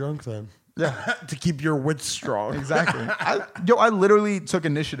stayed drunk then. Yeah, To keep your wits strong. exactly. I literally took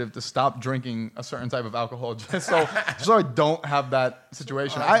initiative to stop drinking a certain type of alcohol just so I don't have that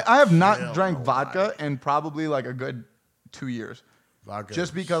situation. I have not drank vodka in probably like a good 2 years. Vodka.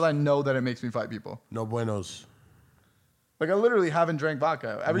 Just because I know that it makes me fight people. No buenos. Like I literally haven't drank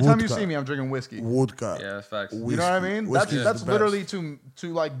vodka. Every time you Vodka. see me, I'm drinking whiskey. Vodka. Yeah, that's facts. You know what I mean? Whiskey's That's the best. literally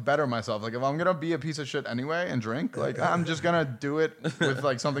to like better myself. Like if I'm gonna be a piece of shit anyway and drink, like I'm just gonna do it with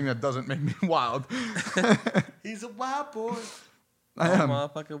like something that doesn't make me wild. He's a wild boy. I am.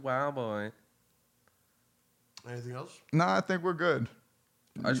 Motherfucking wild boy. Anything else? No, I think we're good.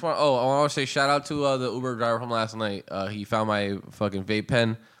 I want to say shout out to the Uber driver from last night. He found my fucking vape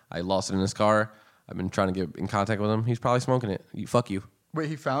pen. I lost it in his car. I've been trying to get in contact with him. He's probably smoking it. Fuck you. Wait,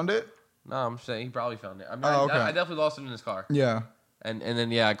 he found it? No, I'm saying he probably found it. Oh, okay. I definitely lost it in his car. Yeah. And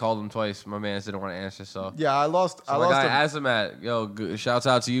then I called him twice. My man didn't want to answer. So Yeah, I lost. I asked him at shouts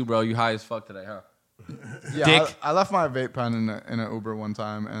out to you, bro. You high as fuck today, huh? Yeah, Dick. I left my vape pen in an Uber one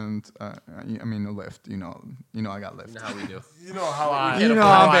time, and I mean a Lyft. You know, I got Lyft. You know how we do. You know how I. You know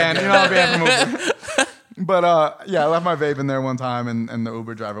how I'm banned. You know how I'm banned from Uber. But yeah, I left my vape in there one time, and the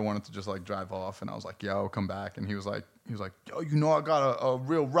Uber driver wanted to just like drive off, and I was like, "Yo, come back." And he was like, "Yo, you know, I got a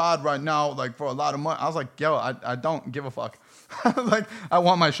real rod right now, like for a lot of money." I was like, "Yo, I don't give a fuck. Like, I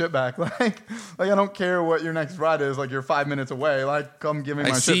want my shit back. Like I don't care what your next ride is. Like, you're 5 minutes away. Like, come give me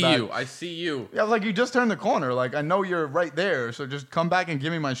my shit back." I see you. Yeah, I was like, "You just turned the corner. Like, I know you're right there. So just come back and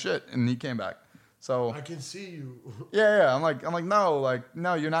give me my shit." And he came back. So I can see you. yeah. I'm like,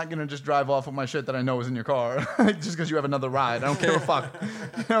 no, you're not gonna just drive off with my shit that I know is in your car just because you have another ride. I don't give a fuck.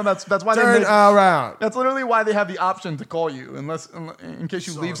 You know, that's why Turn around. that's literally why they have the option to call you, unless in case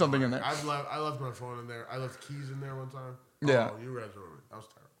you leave something in there. I left my phone in there. I left keys in there one time. Yeah. Oh, you guys remember. That was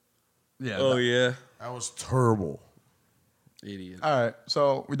terrible. Yeah. Oh yeah, That was terrible. idiot. All right.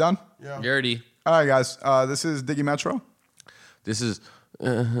 So we done? Yeah. Garrity. All right, guys. This is Diggy Metro. This is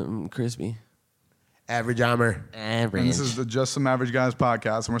crispy. Average armor. And this is the Just Some Average Guys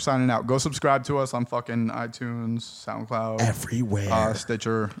podcast. And we're signing out. Go subscribe to us on fucking iTunes, SoundCloud, Everywhere.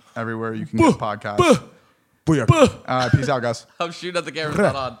 Stitcher, everywhere you can get podcasts. Booyah. Peace out, guys. I'm shooting at the camera.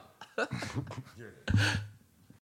 Not on.